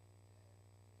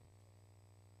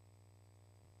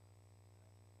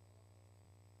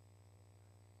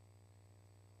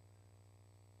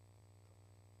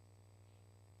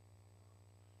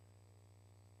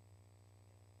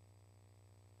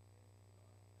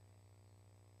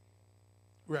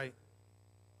 Right.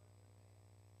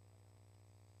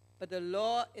 But the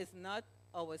law is not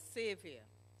our Savior.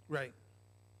 Right.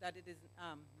 That it is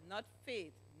not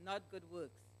faith, not good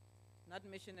works, not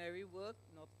missionary work,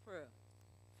 not prayer,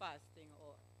 fasting,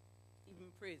 or even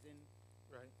praising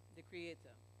the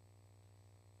Creator.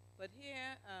 But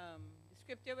here, the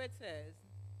scripture where it says,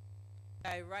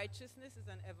 thy righteousness is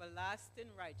an everlasting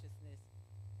righteousness,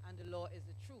 and the law is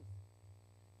the truth.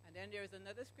 And then there is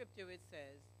another scripture which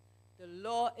says, the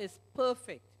law is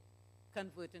perfect,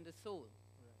 converting the soul.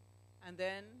 Right. And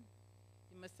then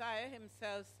the Messiah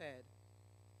himself said,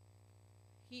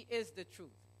 he is the truth.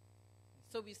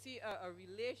 So we see a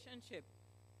relationship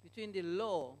between the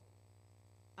law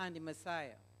and the Messiah.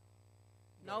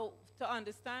 Right. Now, to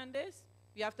understand this,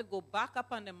 we have to go back up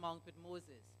on the mount with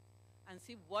Moses and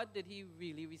see what did he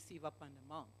really receive up on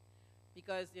the mount.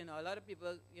 Because, a lot of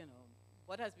people,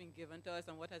 what has been given to us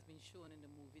and what has been shown in the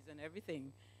movies and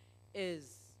everything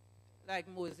is like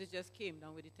Moses just came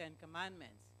down with the 10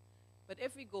 Commandments. But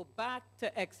if we go back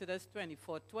to Exodus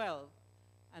 24:12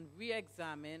 and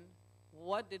re-examine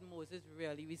what did Moses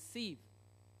really receive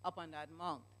up on that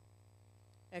mount.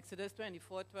 Exodus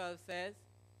 24:12 says,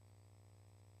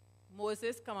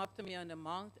 Moses, come up to me on the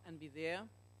mount and be there,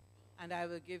 and I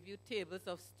will give you tables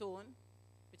of stone,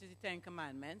 which is the 10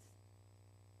 Commandments,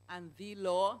 and the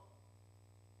law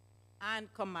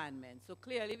and commandments. So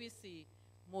clearly we see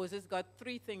Moses got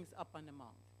 3 things up on the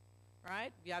mount,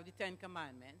 right? We have the 10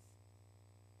 Commandments.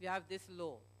 we have this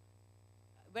law.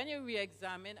 When you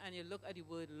re-examine and you look at the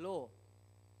word law,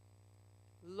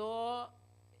 law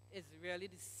is really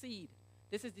the seed.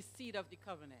 This is the seed of the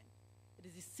covenant. It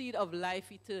is the seed of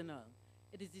life eternal.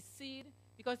 It is the seed,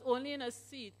 because only in a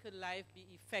seed could life be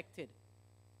effected.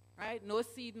 Right? No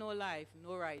seed, no life,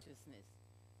 no righteousness.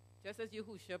 Just as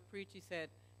Yahushua preached, he said,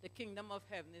 the kingdom of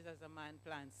heaven is as a man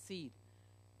plants seed.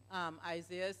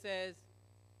 Isaiah says,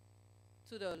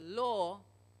 to the law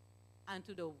and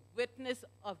to the witness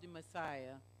of the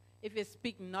Messiah, if you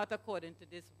speak not according to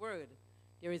this word,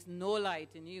 there is no light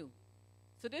in you.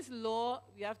 So this law,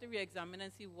 we have to re-examine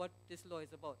and see what this law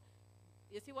is about.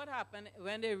 You see what happened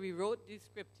when they rewrote these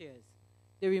scriptures?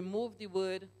 They removed the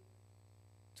word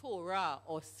Torah,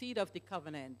 or seed of the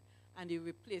covenant, and they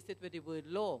replaced it with the word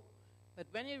law. But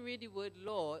when you read the word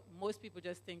law, most people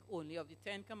just think only of the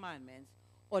Ten Commandments,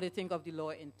 or they think of the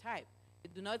law in type. They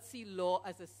do not see law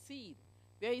as a seed.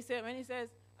 When he says,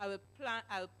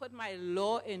 I'll put my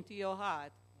law into your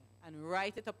heart and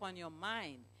write it upon your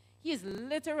mind, he is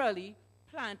literally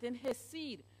planting his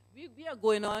seed. We are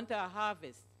going on to a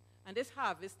harvest. And this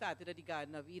harvest started at the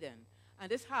Garden of Eden.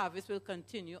 And this harvest will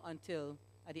continue until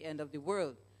at the end of the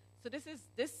world. So this is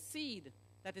this seed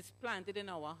that is planted in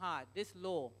our heart, this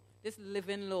law, this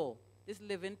living law, this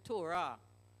living Torah,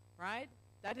 right?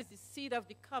 That is the seed of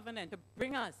the covenant to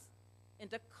bring us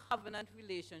into covenant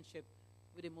relationship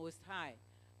with the Most High.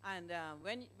 And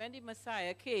when the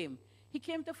Messiah came, he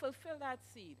came to fulfill that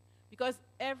seed. Because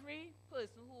every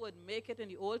person who would make it in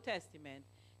the Old Testament,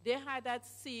 they had that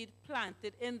seed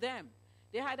planted in them.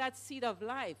 They had that seed of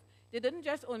life. They didn't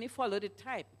just only follow the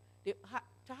type.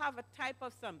 To have a type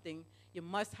of something, you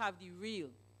must have the real.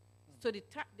 So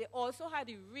they also had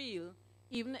the real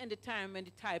even in the time when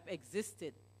the type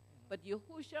existed. But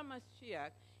Yahushua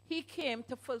Mashiach, he came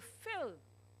to fulfill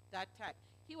that type.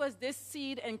 He was this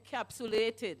seed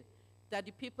encapsulated that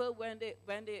the people, when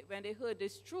they heard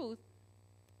this truth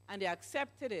and they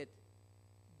accepted it,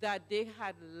 that they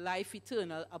had life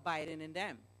eternal abiding in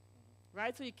them.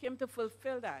 Right? So he came to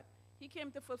fulfill that. He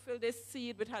came to fulfill this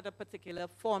seed which had a particular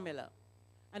formula.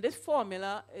 And this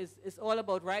formula is all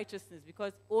about righteousness,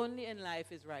 because only in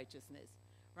life is righteousness.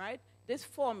 Right? This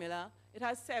formula, it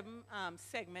has 7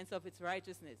 segments of its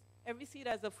righteousness. Every seed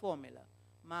has a formula.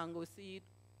 Mango seed,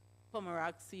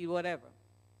 pomerac seed, whatever.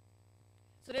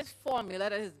 So this formula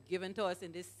that is given to us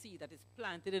in this seed that is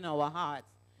planted in our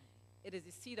hearts, it is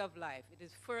the seed of life. It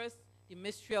is first the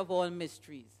mystery of all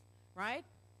mysteries, right?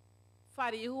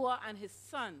 Father Yahuwah and his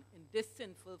son in this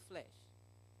sinful flesh.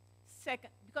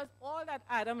 Second, because all that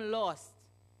Adam lost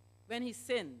when he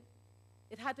sinned,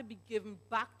 it had to be given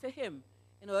back to him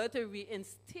in order to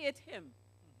reinstate him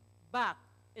back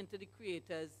into the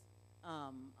Creator's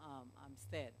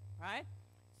stead, right?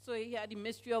 So he had the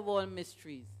mystery of all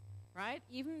mysteries, right?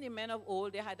 Even the men of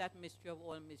old, they had that mystery of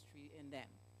all mystery in them.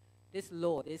 This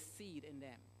law, this seed in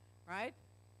them, right?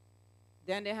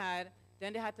 Then they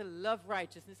had to love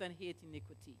righteousness and hate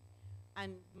iniquity.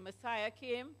 And Messiah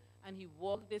came and he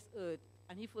walked this earth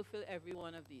and he fulfilled every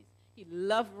one of these. He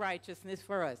loved righteousness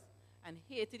for us and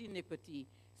hated iniquity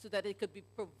so that it could be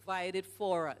provided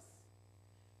for us.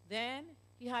 Then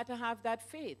he had to have that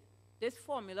faith. This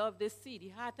formula of this seed, he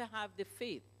had to have the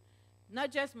faith.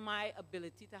 Not just my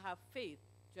ability to have faith,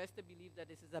 just to believe that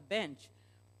this is a bench,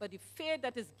 but the faith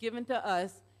that is given to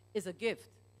us is a gift.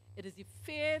 It is the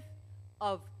faith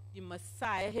of the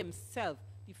Messiah himself,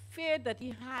 the faith that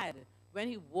he had when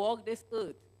he walked this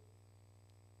earth.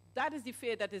 That is the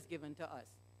faith that is given to us.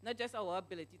 Not just our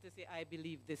ability to say, I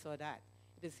believe this or that.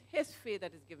 It is his faith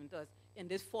that is given to us in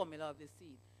this formula of the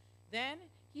seed. Then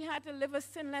he had to live a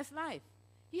sinless life.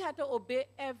 He had to obey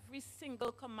every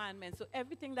single commandment. So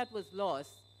everything that was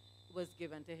lost was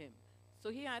given to him. So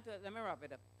he had to, let me wrap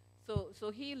it up.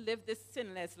 So he lived this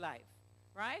sinless life,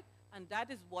 right? And that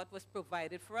is what was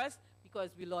provided for us because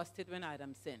we lost it when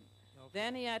Adam sinned. Okay.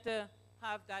 Then he had to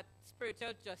have that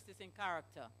spiritual justice in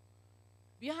character.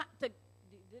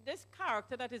 This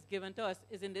character that is given to us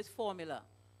is in this formula.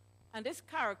 And this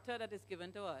character that is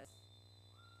given to us,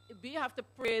 we have to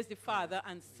praise the Father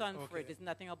and Son for it. There's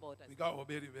nothing about us. We got to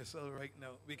obey the vessel right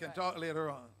now. We can talk later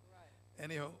on. Right.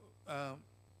 Anyhow,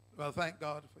 well, thank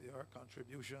God for your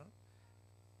contribution.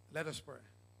 Let us pray.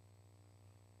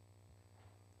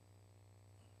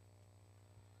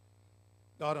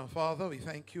 God and Father, we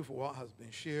thank you for what has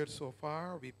been shared so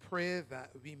far. We pray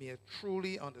that we may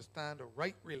truly understand the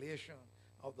right relation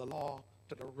of the law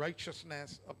to the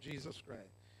righteousness of Jesus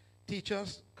Christ. Teach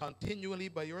us continually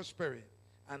by your Spirit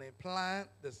and implant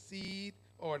the seed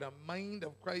or the mind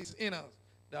of Christ in us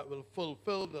that will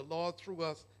fulfill the law through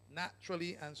us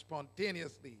naturally and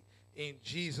spontaneously. In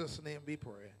Jesus' name we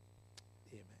pray.